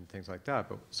individualism and things like that.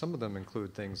 But some of them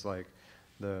include things like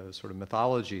the sort of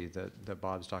mythology that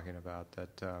Bob's talking about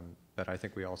that I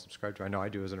think we all subscribe to. I know I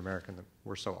do as an American, that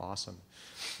we're so awesome.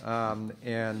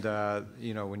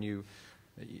 When you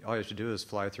all you have to do is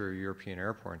fly through a European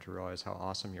airport to realize how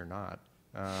awesome you're not.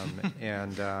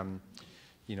 The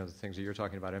things that you're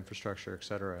talking about, infrastructure, et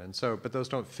cetera. And so, but those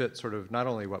don't fit sort of not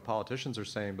only what politicians are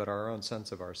saying, but our own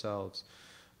sense of ourselves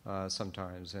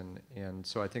sometimes. And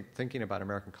so I think thinking about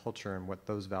American culture and what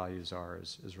those values are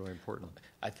is really important.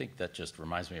 I think that just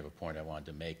reminds me of a point I wanted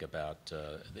to make about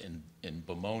in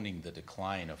bemoaning the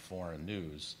decline of foreign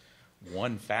news,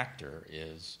 one factor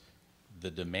is the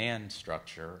demand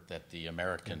structure that the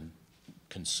American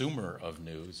consumer of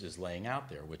news is laying out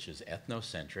there, which is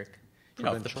ethnocentric. You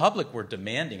know, if the public were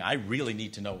demanding, I really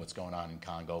need to know what's going on in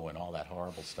Congo and all that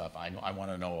horrible stuff, I want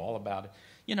to know all about it,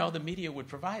 you know, the media would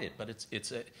provide it. But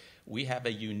we have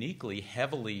a uniquely,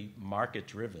 heavily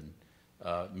market-driven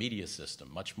media system,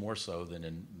 much more so than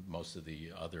in most of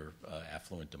the other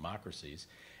affluent democracies.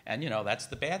 And, you know, that's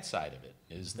the bad side of it,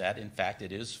 is that, in fact,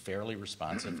 it is fairly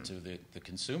responsive to the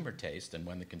consumer taste. And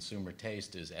when the consumer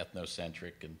taste is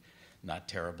ethnocentric and not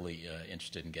terribly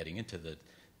interested in getting into the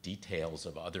details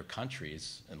of other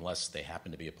countries, unless they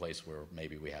happen to be a place where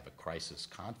maybe we have a crisis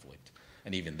conflict.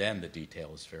 And even then, the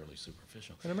detail is fairly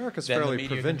superficial. And America's fairly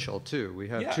provincial, too. We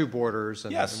have two borders,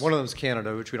 and one of them is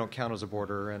Canada, which we don't count as a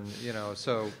border. And, you know,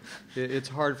 so it's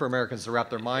hard for Americans to wrap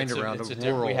their mind around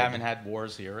a world. We haven't had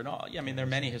wars here and all. I mean, there are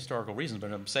many historical reasons,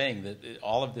 but I'm saying that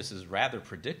all of this is rather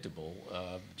predictable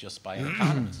just by an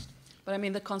economist. But I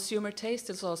mean, the consumer taste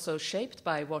is also shaped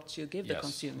by what you give the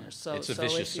consumers. So it's a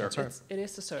vicious circle. It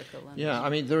is a circle. Yeah, I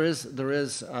mean, there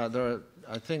are,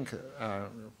 I think,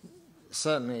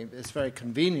 certainly it's very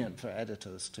convenient for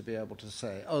editors to be able to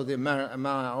say, oh,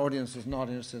 my audience is not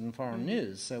interested in foreign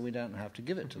news, so we don't have to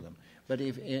give it to them. But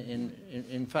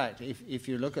in fact, if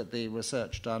you look at the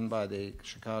research done by the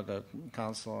Chicago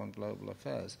Council on Global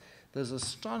Affairs, there's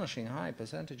astonishing high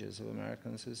percentages of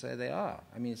Americans who say they are.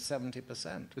 I mean,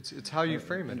 70%. It's how you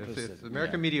frame it. If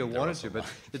American media wanted to, but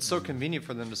it's so convenient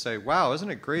for them to say, wow, isn't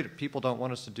it great if people don't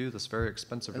want us to do this very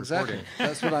expensive reporting?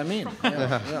 That's what I mean.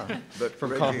 Yeah. But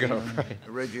from Reggie, Congo, right.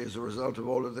 Reggie, as a result of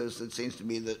all of this, it seems to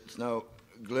me that it's now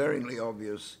glaringly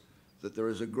obvious that there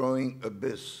is a growing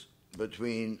abyss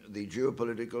between the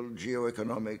geopolitical,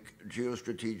 geoeconomic,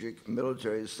 geostrategic,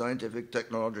 military, scientific,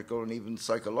 technological, and even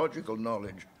psychological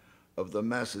knowledge of the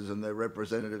masses and their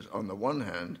representatives on the one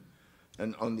hand,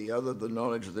 and on the other, the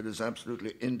knowledge that is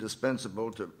absolutely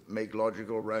indispensable to make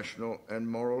logical, rational, and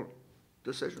moral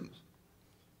decisions.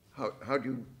 How do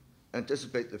you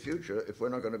anticipate the future if we're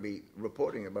not going to be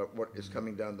reporting about what is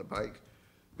coming down the pike?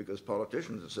 Because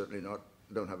politicians are certainly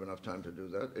don't have enough time to do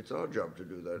that. It's our job to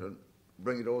do that and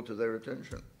bring it all to their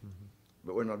attention.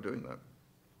 But we're not doing that.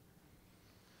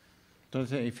 Don't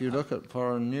think if you look at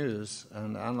foreign news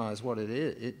and analyze what it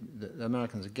is, the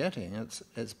Americans are getting,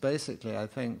 it's basically, I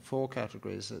think, four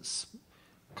categories. It's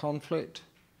conflict,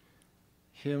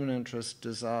 human interest,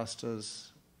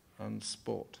 disasters, and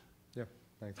sport. Yeah,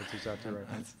 I think that's exactly right.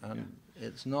 And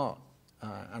it's not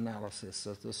analysis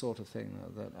of the sort of thing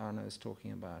that Arno is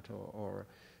talking about, or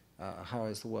how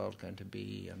is the world going to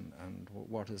be, and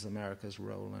what is America's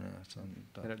role in it.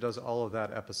 And it does all of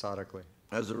that episodically.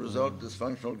 As a result,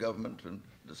 dysfunctional government and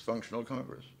dysfunctional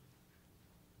Congress.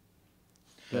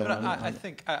 Yeah, but I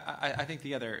think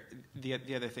the other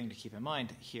thing to keep in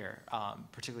mind here,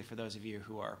 particularly for those of you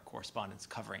who are correspondents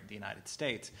covering the United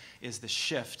States, is the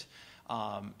shift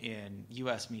in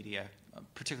U.S. media,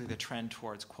 particularly the trend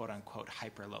towards quote-unquote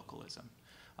hyperlocalism,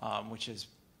 which is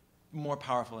more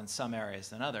powerful in some areas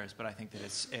than others, but I think that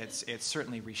it's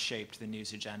certainly reshaped the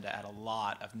news agenda at a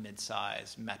lot of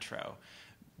mid-size metro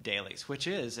dailies, which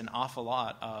is an awful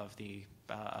lot of the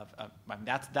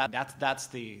that's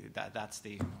the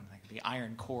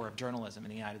iron core of journalism in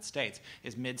the United States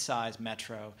is mid-size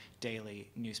metro daily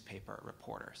newspaper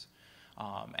reporters,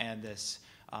 and this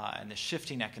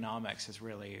shifting economics has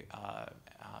really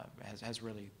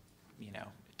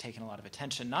taken a lot of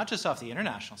attention, not just off the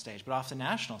international stage, but off the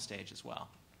national stage as well.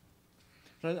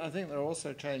 But I think there are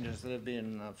also changes that have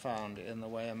been found in the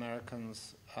way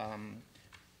Americans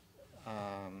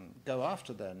go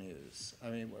after their news. I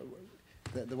mean,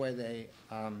 the way they,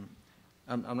 I'm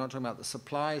not talking about the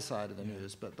supply side of the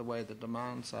news, but the way the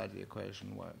demand side of the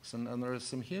equation works. And there are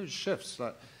some huge shifts,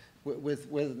 like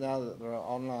with now that there are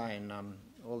online,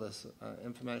 all this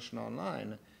information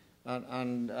online.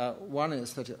 And one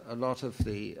is that a lot of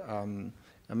the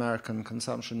American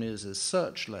consumption news is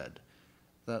search-led.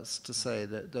 That's to say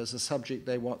that there's a subject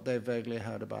they've vaguely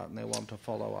heard about and they want to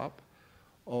follow up,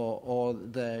 or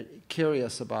they're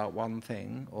curious about one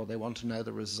thing, or they want to know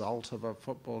the result of a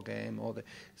football game,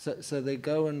 so they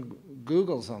go and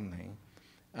Google something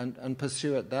and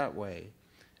pursue it that way.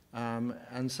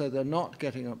 And so they're not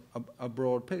getting a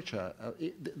broad picture.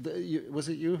 Was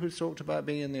it you who talked about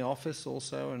being in the office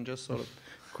also and just sort of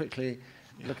quickly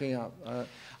looking up?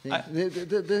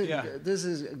 This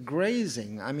is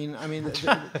grazing. I mean,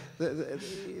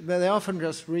 they often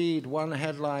just read one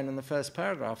headline in the first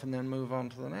paragraph and then move on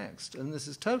to the next. And this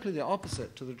is totally the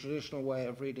opposite to the traditional way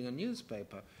of reading a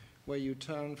newspaper, where you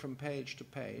turn from page to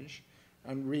page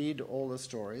and read all the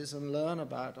stories and learn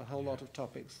about a whole lot of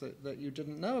topics that you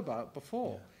didn't know about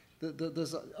before.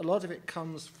 There's a lot of it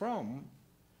comes from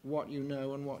what you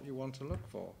know and what you want to look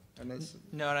for. And it's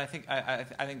No, and I think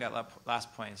that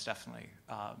last point is definitely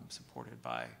supported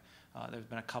by. There's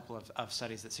been a couple of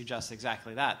studies that suggest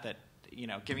exactly that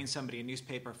giving somebody a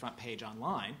newspaper front page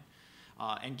online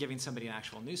and giving somebody an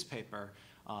actual newspaper,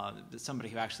 somebody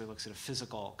who actually looks at a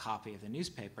physical copy of the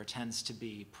newspaper tends to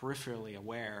be peripherally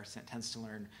aware, tends to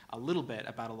learn a little bit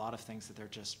about a lot of things that they're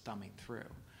just thumbing through,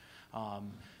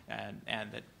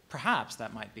 and that perhaps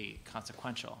that might be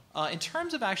consequential. In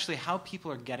terms of actually how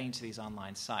people are getting to these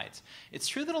online sites, it's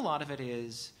true that a lot of it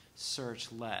is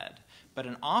search-led, but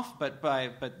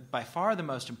by far the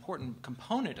most important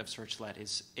component of search-led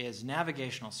is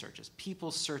navigational searches,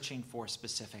 people searching for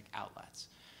specific outlets.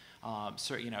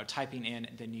 Typing in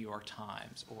the New York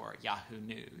Times or Yahoo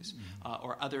News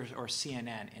or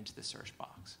CNN into the search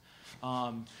box.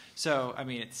 So I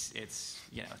mean, it's a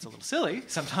little silly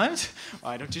sometimes.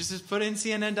 Why don't you just put in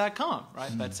CNN.com,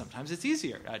 right? But sometimes it's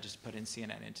easier. I just put in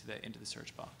CNN into the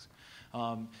search box.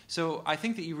 So I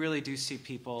think that you really do see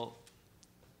people.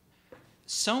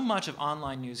 So much of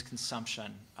online news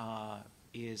consumption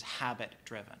is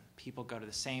habit-driven. People go to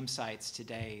the same sites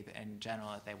today in general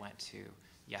that they went to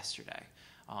yesterday.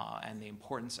 And the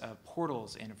importance of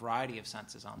portals in a variety of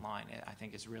senses online, I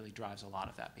think, really drives a lot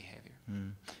of that behavior.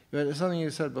 But there's something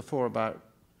you said before about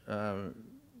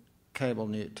cable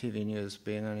TV news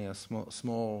being only a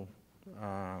small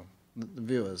the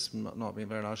viewers, not being a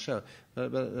very large show.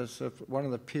 But one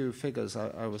of the Pew figures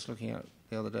I was looking at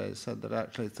the other day said that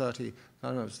actually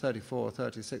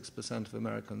 36% of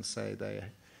Americans say they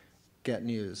get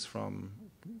news from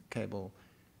cable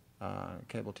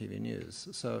TV news.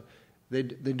 So they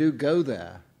do go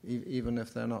there, even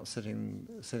if they're not sitting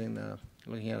there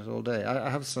looking at it all day. I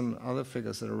have some other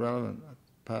figures that are relevant,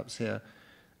 perhaps here.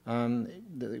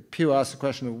 Pew asked the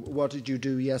question of what did you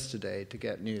do yesterday to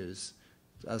get news,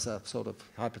 as a sort of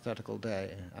hypothetical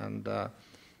day, and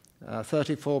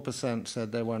 34%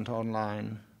 said they went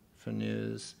online for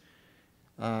news.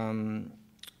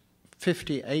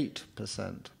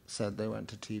 58% said they went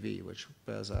to TV, which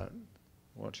bears out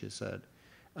what you said.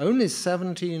 Only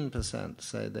 17%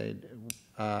 say they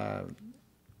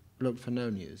looked for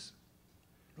no news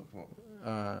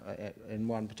in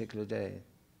one particular day,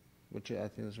 which I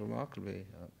think is remarkably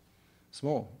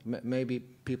small. Maybe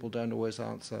people don't always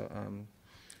answer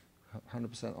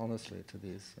 100% honestly to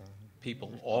these.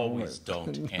 People always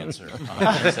don't answer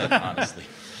 100% honestly.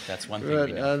 That's one thing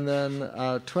we know. And then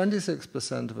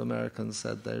 26% of Americans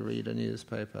said they read a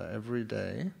newspaper every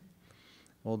day,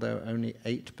 although only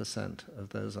 8% of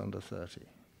those under 30.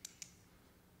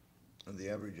 And the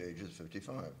average age is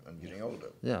 55 and getting older.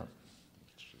 Yeah.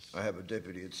 I have a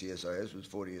deputy at CSIS who's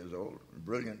 40 years old, a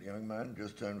brilliant young man,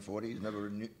 just turned 40. He's never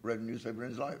read a newspaper in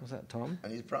his life. Was that Tom?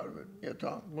 And he's proud of it. Yeah,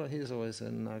 Tom. Well, he's always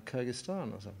in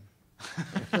Kyrgyzstan or something.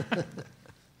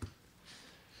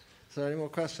 So any more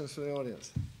questions from the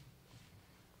audience?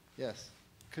 Yes.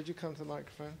 Could you come to the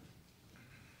microphone?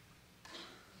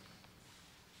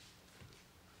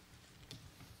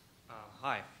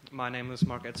 Hi, my name is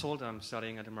Mark Etzold. I'm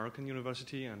studying at American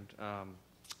University, and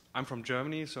I'm from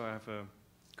Germany, so I have a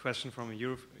question from a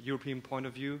European point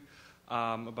of view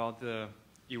about the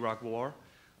Iraq War.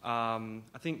 I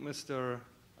think Mr.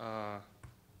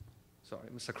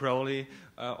 Crowley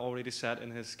already said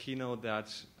in his keynote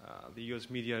that the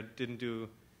U.S. media didn't do,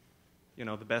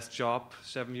 the best job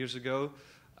 7 years ago.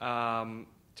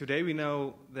 Today we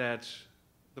know that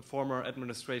the former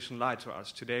administration lied to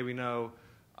us. Today we know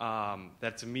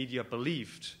that the media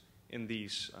believed in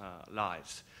these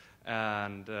lies.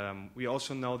 And we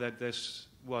also know that this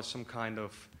was some kind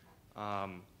of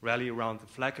rally around the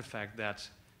flag effect, that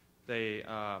they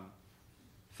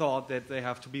thought that they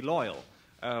have to be loyal.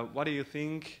 What do you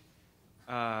think?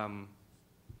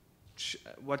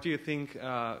 What do you think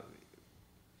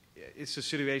is the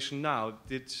situation now?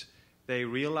 Did they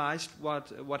realize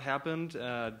what happened?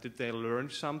 Did they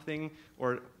learn something,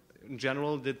 or in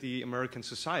general, did the American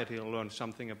society learn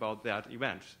something about that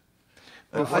event?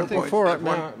 Well,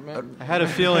 I had a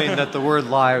feeling that the word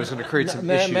lie was going to create some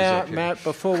issues. Matt,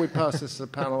 before we pass this to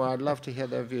the panel, I'd love to hear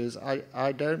their views.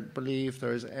 I don't believe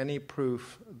there is any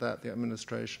proof that the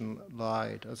administration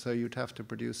lied, so you'd have to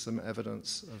produce some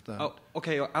evidence of that. Oh,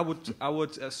 okay, I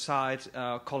would cite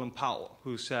Colin Powell,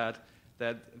 who said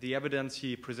that the evidence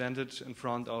he presented in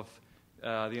front of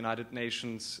the United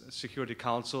Nations Security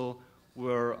Council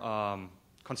were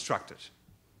constructed.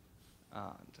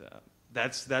 And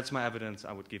that's my evidence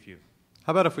I would give you.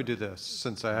 How about if we do this?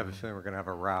 Since I have a feeling we're going to have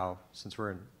a row, since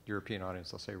we're in European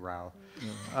audience, I'll say row.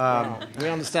 We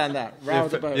understand that. Row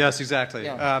the boat. Yes, exactly.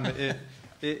 Yeah.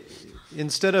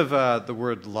 Instead of the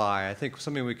word lie, I think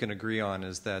something we can agree on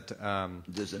is that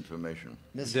disinformation.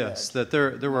 Yes, that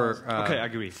there were Okay, I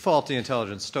agree. faulty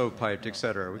intelligence, stovepiped, et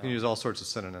cetera. We can use all sorts of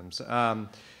synonyms.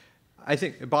 I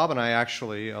think Bob and I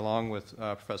actually, along with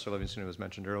Professor Livingston, who was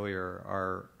mentioned earlier,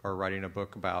 are writing a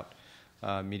book about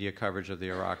media coverage of the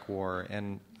Iraq War.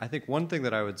 And I think one thing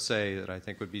that I would say that I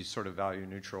think would be sort of value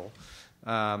neutral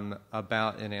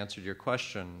about, in answer to your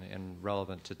question and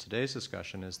relevant to today's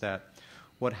discussion, is that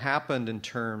what happened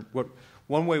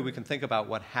one way we can think about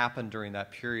what happened during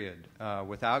that period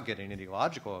without getting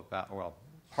ideological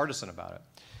partisan about it,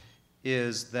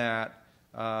 is that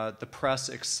the press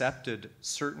accepted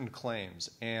certain claims,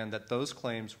 and that those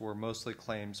claims were mostly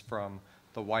claims from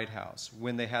the White House,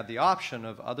 when they had the option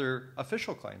of other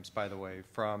official claims, by the way,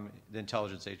 from the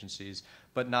intelligence agencies,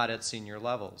 but not at senior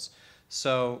levels.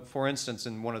 So, for instance,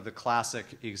 in one of the classic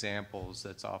examples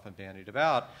that's often bandied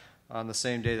about, on the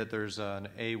same day that there's an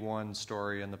A1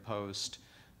 story in the Post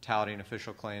touting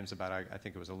official claims about, I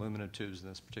think it was aluminum tubes in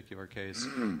this particular case,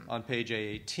 on page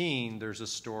A18 there's a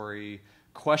story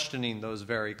questioning those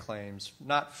very claims,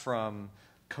 not from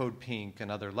Code Pink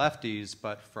and other lefties,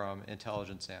 but from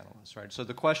intelligence analysts, right? So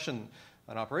the question,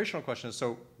 an operational question, is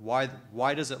so why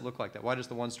does it look like that? Why does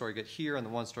the one story get here and the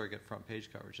one story get front page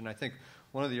coverage? And I think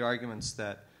one of the arguments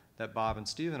that Bob and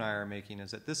Steve and I are making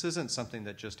is that this isn't something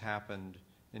that just happened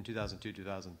in 2002,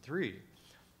 2003,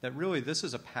 that really this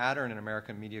is a pattern in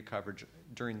American media coverage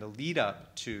during the lead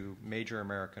up to major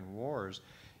American wars,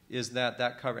 is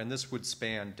that cover, and this would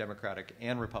span Democratic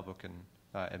and Republican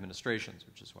administrations,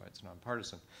 which is why it's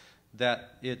nonpartisan,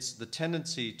 that it's the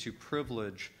tendency to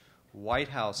privilege White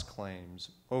House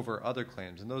claims over other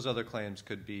claims, and those other claims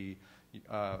could be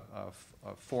a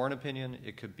foreign opinion,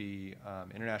 it could be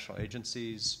international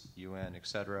agencies, UN, et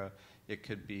cetera, it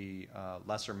could be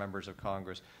lesser members of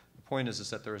Congress. The point is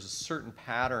that there is a certain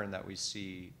pattern that we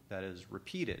see that is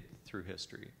repeated through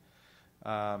history.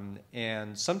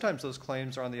 And sometimes those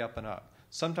claims are on the up and up.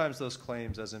 Sometimes those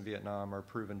claims, as in Vietnam, are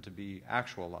proven to be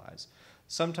actual lies.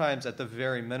 Sometimes, at the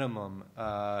very minimum,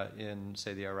 in,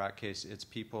 say, the Iraq case, it's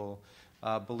people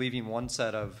believing one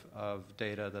set of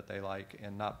data that they like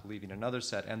and not believing another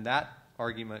set, and that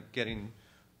argument getting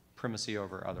primacy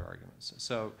over other arguments.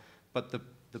 So, but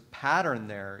the pattern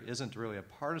there isn't really a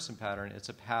partisan pattern. It's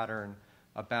a pattern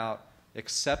about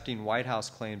accepting White House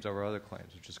claims over other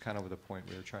claims, which is kind of the point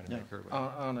we were trying to make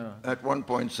earlier. At one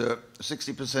point, sir,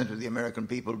 60% of the American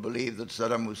people believed that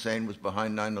Saddam Hussein was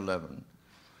behind 9/11,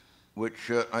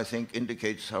 which I think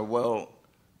indicates how well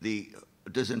the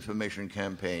disinformation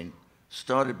campaign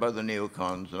started by the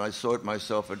neocons, and I saw it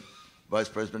myself at Vice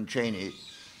President Cheney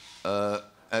at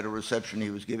a reception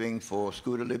he was giving for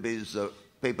Scooter Libby's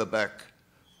paperback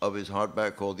of his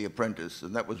hardback called The Apprentice,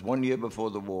 and that was 1 year before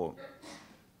the war.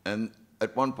 And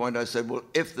at one point I said, well,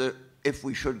 if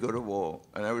we should go to war,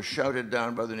 and I was shouted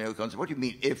down by the neocons, what do you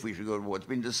mean if we should go to war? It's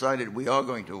been decided we are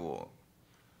going to war.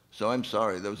 So I'm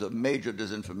sorry, there was a major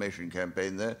disinformation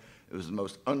campaign there. It was the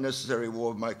most unnecessary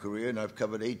war of my career, and I've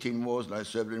covered 18 wars, and I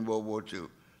served in World War II.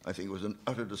 I think it was an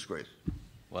utter disgrace.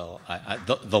 Well,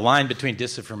 the line between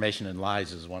disinformation and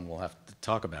lies is one we'll have to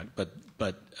talk about.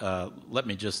 But let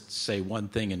me just say one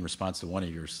thing in response to one of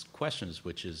your questions,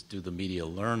 which is, do the media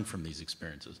learn from these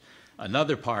experiences?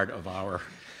 Another part of our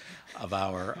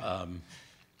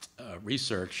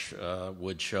research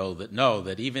would show that no,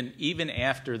 that even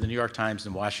after the New York Times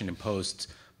and Washington Post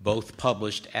both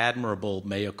published admirable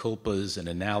mea culpas and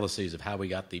analyses of how we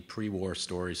got the pre-war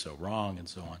story so wrong and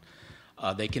so on,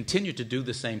 they continue to do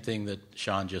the same thing that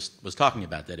Sean just was talking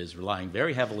about, that is, relying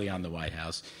very heavily on the White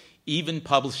House, even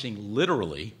publishing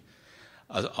literally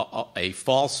a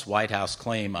false White House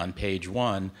claim on page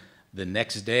 1. The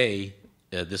next day,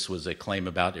 this was a claim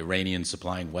about Iranians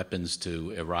supplying weapons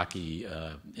to Iraqi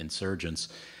insurgents.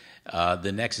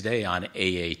 The next day on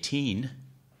A18,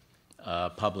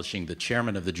 publishing the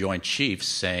chairman of the Joint Chiefs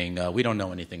saying, we don't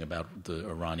know anything about the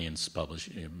Iranians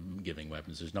giving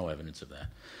weapons. There's no evidence of that.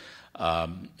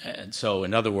 And so,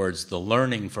 in other words, the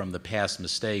learning from the past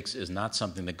mistakes is not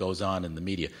something that goes on in the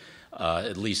media,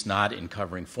 at least not in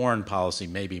covering foreign policy,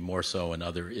 maybe more so in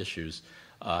other issues.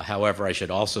 However, I should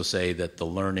also say that the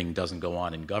learning doesn't go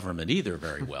on in government either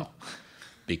very well,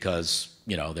 because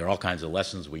there are all kinds of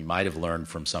lessons we might have learned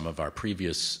from some of our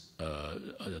previous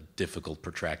difficult,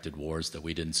 protracted wars that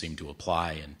we didn't seem to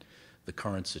apply in the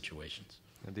current situations.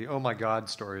 The oh my God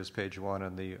story is page 1,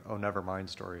 and the oh never mind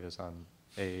story is on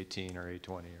A18 or A20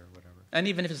 or whatever. And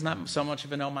even if it's not so much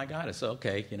of an oh my God, it's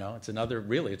okay. It's another,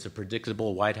 really, it's a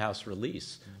predictable White House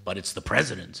release, but it's the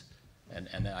president.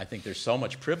 And I think there's so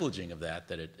much privileging of that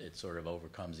it sort of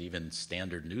overcomes even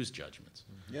standard news judgments.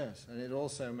 Yes, and it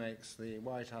also makes the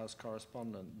White House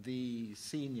correspondent the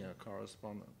senior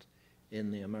correspondent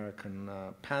in the American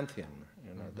pantheon.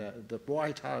 You know, the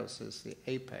White House is the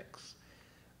apex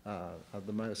of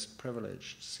the most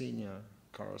privileged senior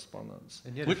correspondents.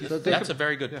 And yet That's a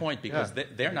very good point, because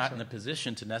they're not in a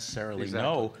position to necessarily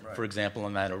know, for example,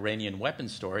 in that Iranian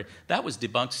weapons story, that was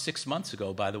debunked 6 months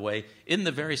ago, by the way, in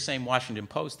the very same Washington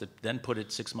Post that then put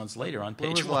it 6 months later on page 1.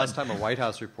 When was the last time a White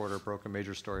House reporter broke a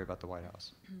major story about the White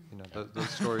House? You know, those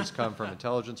stories come from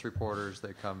intelligence reporters,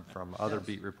 they come from other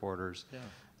beat reporters. Yeah.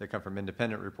 They come from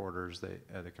independent reporters. They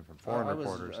come from foreign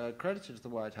reporters. I was accredited to the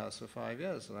White House for 5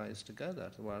 years, and I used to go there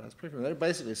to the White House briefing. They're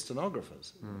basically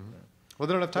stenographers. Mm-hmm. Well,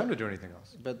 they don't have time to do anything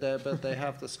else. But they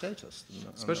have the status.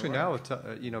 Especially now,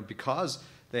 with because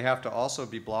they have to also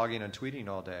be blogging and tweeting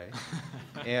all day.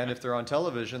 And if they're on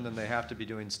television, then they have to be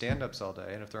doing stand-ups all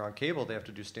day. And if they're on cable, they have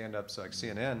to do stand-ups like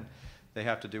CNN. They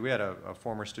have to do. We had a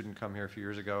former student come here a few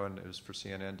years ago, and it was for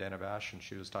CNN, Dana Bash, and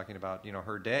she was talking about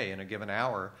her day in a given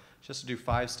hour. She has to do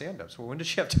 5 stand-ups. Well, when does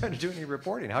she have time to do any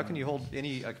reporting? How can you hold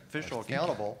any official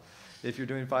accountable if you're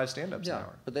doing 5 stand-ups an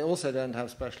hour? But they also don't have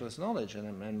specialist knowledge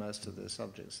in most of the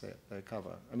subjects they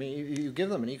cover. I mean, you give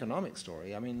them an economic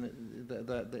story. I mean,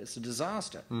 it's a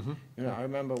disaster. Mm-hmm. I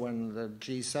remember when the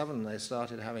G7, they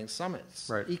started having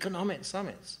summits, economic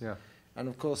summits. Yeah. And,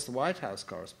 of course, the White House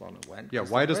correspondent went. Yeah,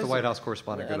 why does the White House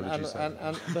correspondent go to the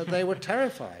G7? But they were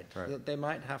terrified that they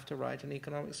might have to write an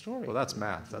economic story. Well, that's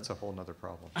math. That's a whole other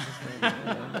problem.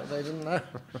 They didn't know.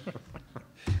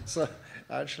 So,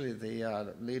 actually,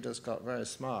 the leaders got very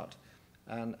smart.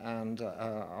 And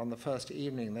on the first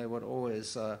evening, they would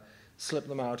always slip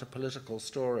them out a political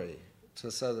story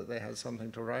so that they had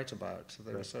something to write about. So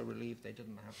they were so relieved they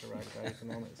didn't have to write about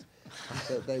economics.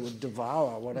 So they would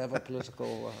devour whatever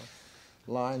political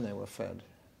line they were fed.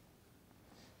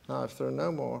 Now, if there are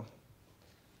no more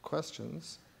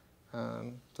questions,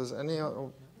 does any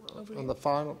on the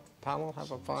final panel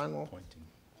have a final?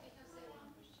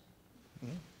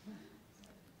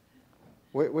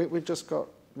 We just got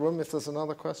room if there's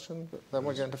another question, but then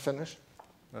we're going to finish.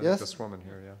 I think this woman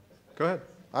here, yeah. Go ahead.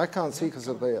 I can't see because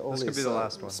of all this these could be the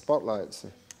last one. Spotlights.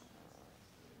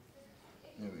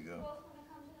 There we go.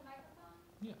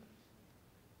 Yeah.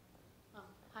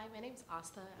 Hi, my name's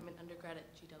Asta. I'm an undergrad at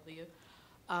GW.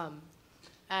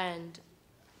 And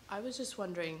I was just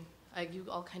wondering, you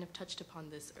all kind of touched upon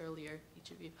this earlier,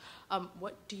 each of you.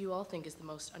 What do you all think is the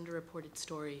most underreported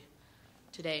story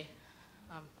today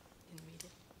in the media?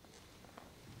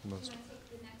 Most. Do you want to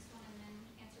take the next one and then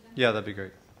answer them? Yeah, that'd be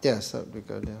great. Yes, that would be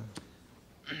good, yeah.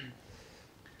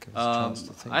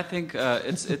 I think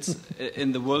it's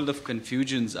in the world of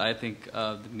confusions. I think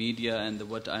the media and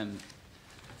what I'm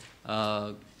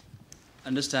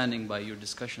understanding by your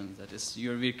discussions, that is,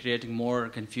 we're creating more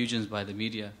confusions by the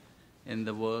media in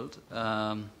the world.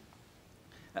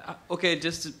 Okay,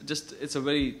 just it's a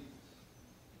very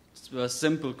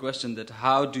simple question: that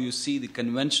how do you see the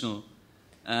conventional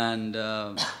and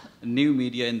new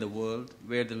media in the world,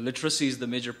 where the literacy is the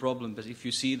major problem? But if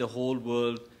you see the whole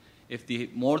world, if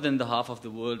more than the half of the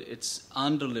world, it's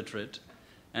underliterate,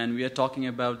 and we are talking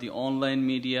about the online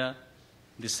media,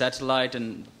 the satellite,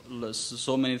 and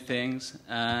so many things.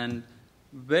 And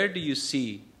where do you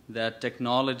see that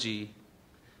technology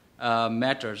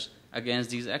matters against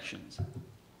these actions?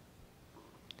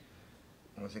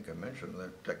 I think I mentioned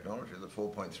that technology, the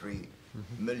 4.3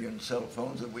 million cell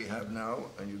phones that we have now,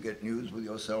 and you get news with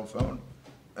your cell phone.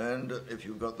 And if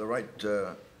you've got the right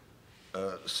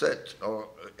set or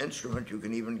instrument, you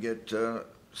can even get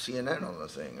CNN on the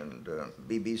thing and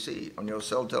BBC on your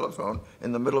cell telephone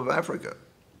in the middle of Africa.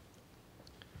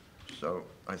 So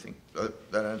I think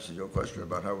that answers your question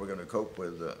about how we're going to cope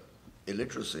with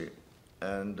illiteracy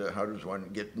and how does one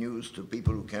get news to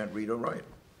people who can't read or write.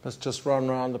 Let's just run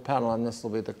around the panel, and this will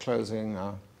be the closing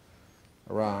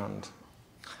round.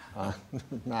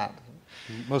 Matt.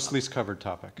 Most least covered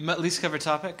topic. Least covered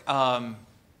topic?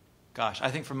 Gosh,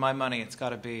 I think for my money, it's got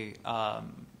to be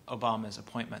Obama's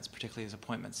appointments, particularly his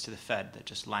appointments to the Fed that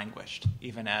just languished,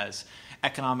 even as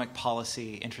economic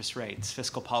policy, interest rates,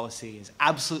 fiscal policy is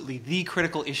absolutely the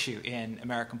critical issue in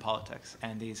American politics.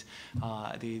 And these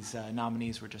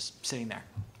nominees were just sitting there,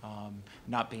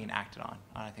 not being acted on.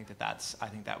 And I think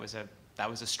that was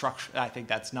a structure. I think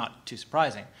that's not too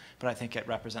surprising, but I think it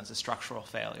represents a structural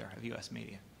failure of U.S.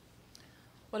 media.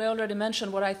 Well, I already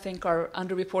mentioned what I think are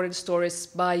underreported stories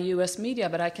by U.S. media,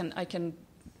 but I can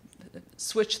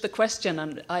switch the question,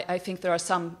 and I think there are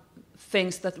some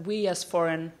things that we as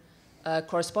foreign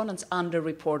correspondents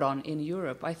underreport on in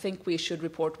Europe. I think we should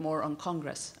report more on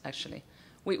Congress, actually.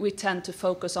 We tend to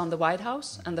focus on the White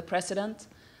House and the president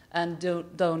and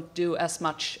don't do as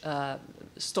much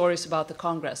stories about the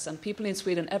Congress. And people in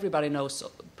Sweden, everybody knows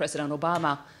President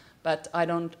Obama, but I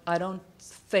don't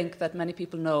think that many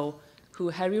people know who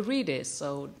Harry Reid is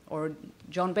or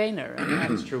John Boehner.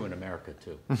 That's true in America,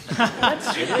 too.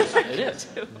 That's true. It is.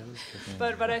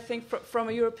 But I think from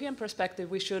a European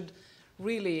perspective, we should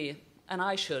really, and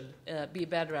I should, be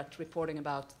better at reporting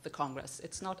about the Congress.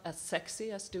 It's not as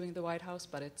sexy as doing the White House,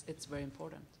 but it's very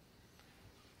important.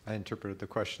 I interpreted the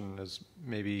question as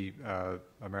maybe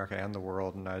America and the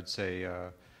world, and I'd say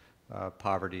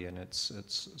poverty and its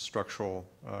structural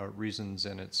reasons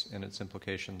and its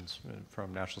implications,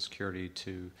 from national security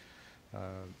to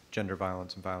gender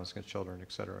violence and violence against children,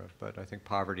 et cetera. But I think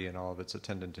poverty and all of its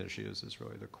attendant issues is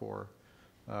really the core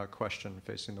question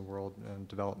facing the world, and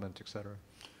development, et cetera.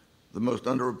 The most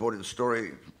underreported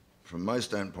story, from my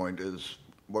standpoint, is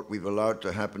what we've allowed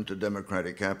to happen to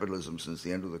democratic capitalism since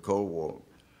the end of the Cold War.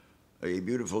 A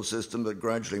beautiful system that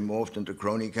gradually morphed into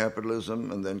crony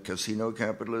capitalism, and then casino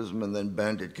capitalism, and then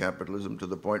bandit capitalism, to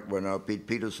the point where now Pete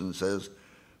Peterson says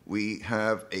we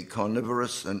have a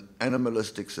carnivorous and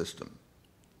animalistic system.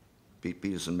 Pete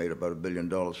Peterson made about $1 billion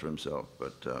for himself,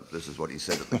 but this is what he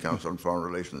said at the Council on Foreign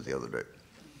Relations the other day.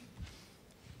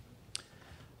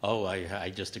 Oh, I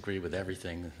just agree with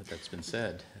everything that's been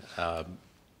said.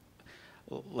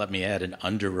 Let me add an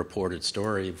underreported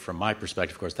story. From my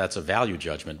perspective, of course, that's a value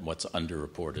judgment, what's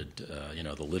underreported.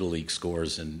 The Little League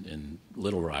scores in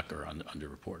Little Rock are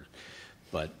underreported.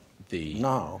 But the...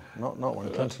 No, not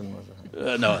when Clinton was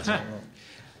there. No.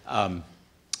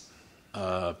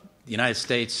 The United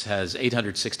States has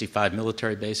 865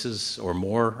 military bases or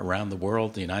more around the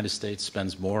world. The United States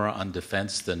spends more on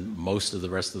defense than most of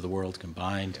the rest of the world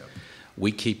combined. Yep.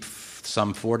 We keep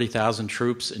some 40,000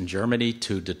 troops in Germany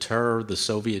to deter the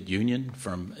Soviet Union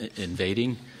from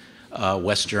invading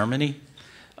West Germany.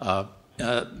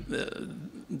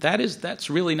 That's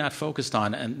really not focused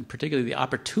on, and particularly the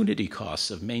opportunity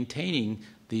costs of maintaining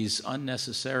these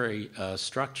unnecessary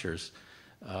structures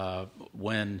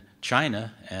when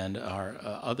China and our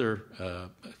other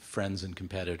friends and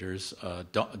competitors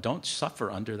don't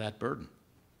suffer under that burden.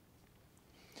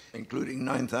 Including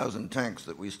 9,000 tanks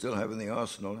that we still have in the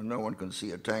arsenal, and no one can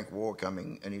see a tank war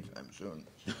coming anytime soon.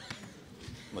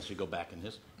 Unless you go back in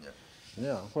history.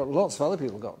 Yeah, well, lots of other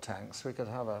people got tanks. We could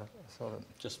have a sort of...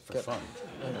 Just for fun.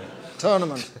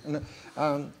 Tournament.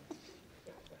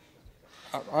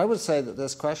 I would say that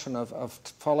this question of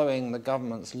following the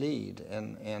government's lead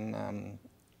in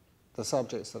the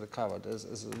subjects that are covered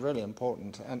is really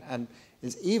important, and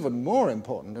is even more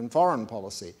important in foreign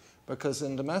policy, because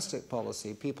in domestic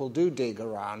policy, people do dig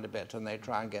around a bit and they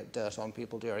try and get dirt on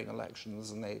people during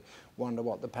elections, and they wonder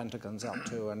what the Pentagon's up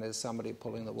to and is somebody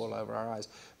pulling the wool over our eyes.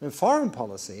 In foreign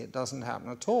policy, it doesn't happen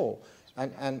at all.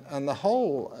 And the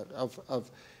whole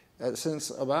of since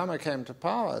Obama came to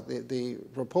power, the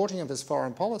reporting of his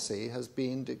foreign policy has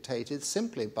been dictated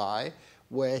simply by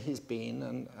where he's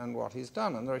been and what he's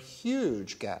done. And there are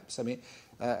huge gaps. I mean,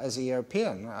 as a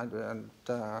European,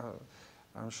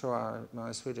 I'm sure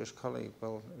my Swedish colleague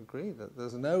will agree that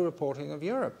there's no reporting of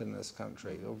Europe in this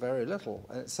country, or very little,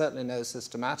 and it's certainly no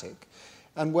systematic.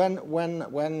 And when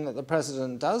the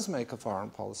president does make a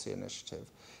foreign policy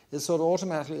initiative, it's sort of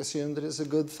automatically assumed that it's a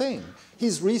good thing.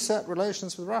 He's reset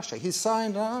relations with Russia. He's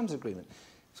signed an arms agreement.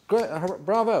 It's great,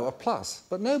 bravo, a plus.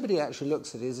 But nobody actually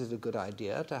looks at, is it a good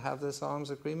idea to have this arms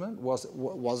agreement? Was it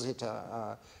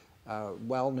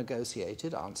well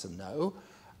negotiated? Answer, no.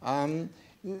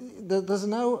 There's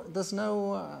no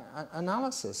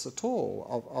analysis at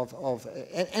all of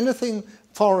anything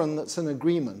foreign that's an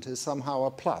agreement is somehow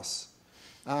a plus,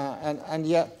 and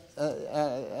yet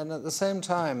and at the same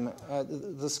time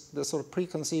the sort of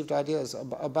preconceived ideas.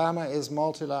 Obama is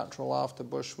multilateral after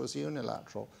Bush was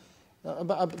unilateral.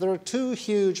 There are two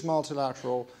huge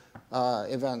multilateral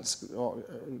events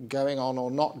going on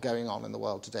or not going on in the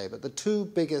world today, but the two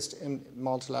biggest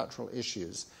multilateral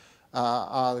issues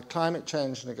are the climate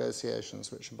change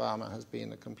negotiations, which Obama has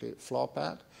been a complete flop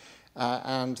at,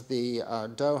 and the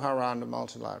Doha round of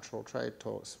multilateral trade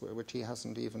talks, which he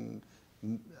hasn't even,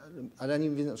 I don't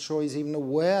even sure he's even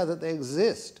aware that they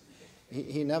exist.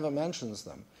 He never mentions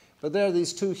them. But there are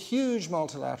these two huge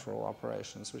multilateral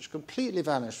operations which completely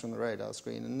vanish from the radar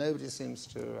screen, and nobody seems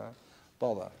to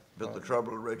bother. But the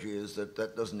trouble, Reggie, is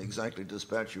that doesn't exactly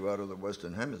dispatch you out of the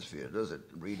Western Hemisphere, does it?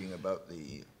 Reading about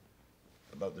the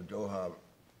Doha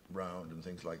round and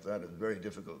things like that. It's very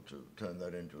difficult to turn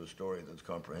that into a story that's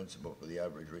comprehensible for the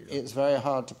average reader. It's very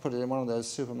hard to put it in one of those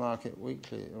supermarket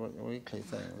weekly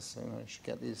things. You know, you should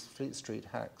get these Fleet Street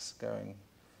hacks going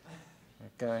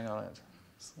on it.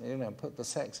 You know, put the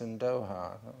sex in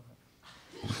Doha.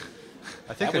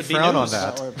 I think they frown on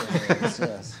that. That would be news,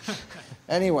 yes.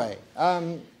 Anyway,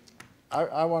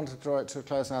 I want to draw it to a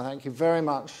close now. Thank you very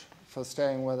much for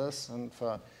staying with us and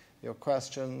for your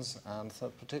questions, and so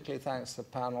particularly thanks to the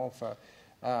panel for.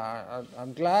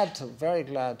 I'm very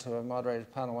glad to have moderated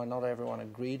a panel where not everyone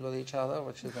agreed with each other,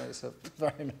 which makes a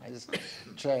very nice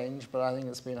change. But I think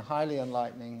it's been highly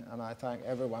enlightening, and I thank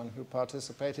everyone who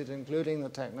participated, including the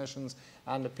technicians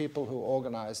and the people who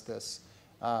organized this.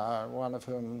 One of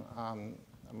whom,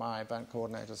 my event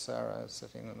coordinator Sarah, is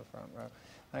sitting in the front row.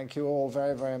 Thank you all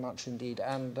very, very much indeed,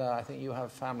 and I think you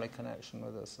have family connection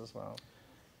with us as well.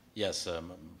 Yes.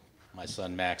 My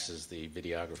son Max is the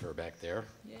videographer back there.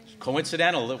 Yay.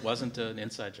 Coincidental, it wasn't an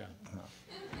inside job. No.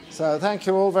 So thank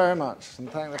you all very much, and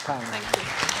thank the panel. Thank you.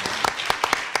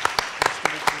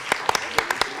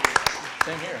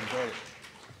 Same here, enjoyed it.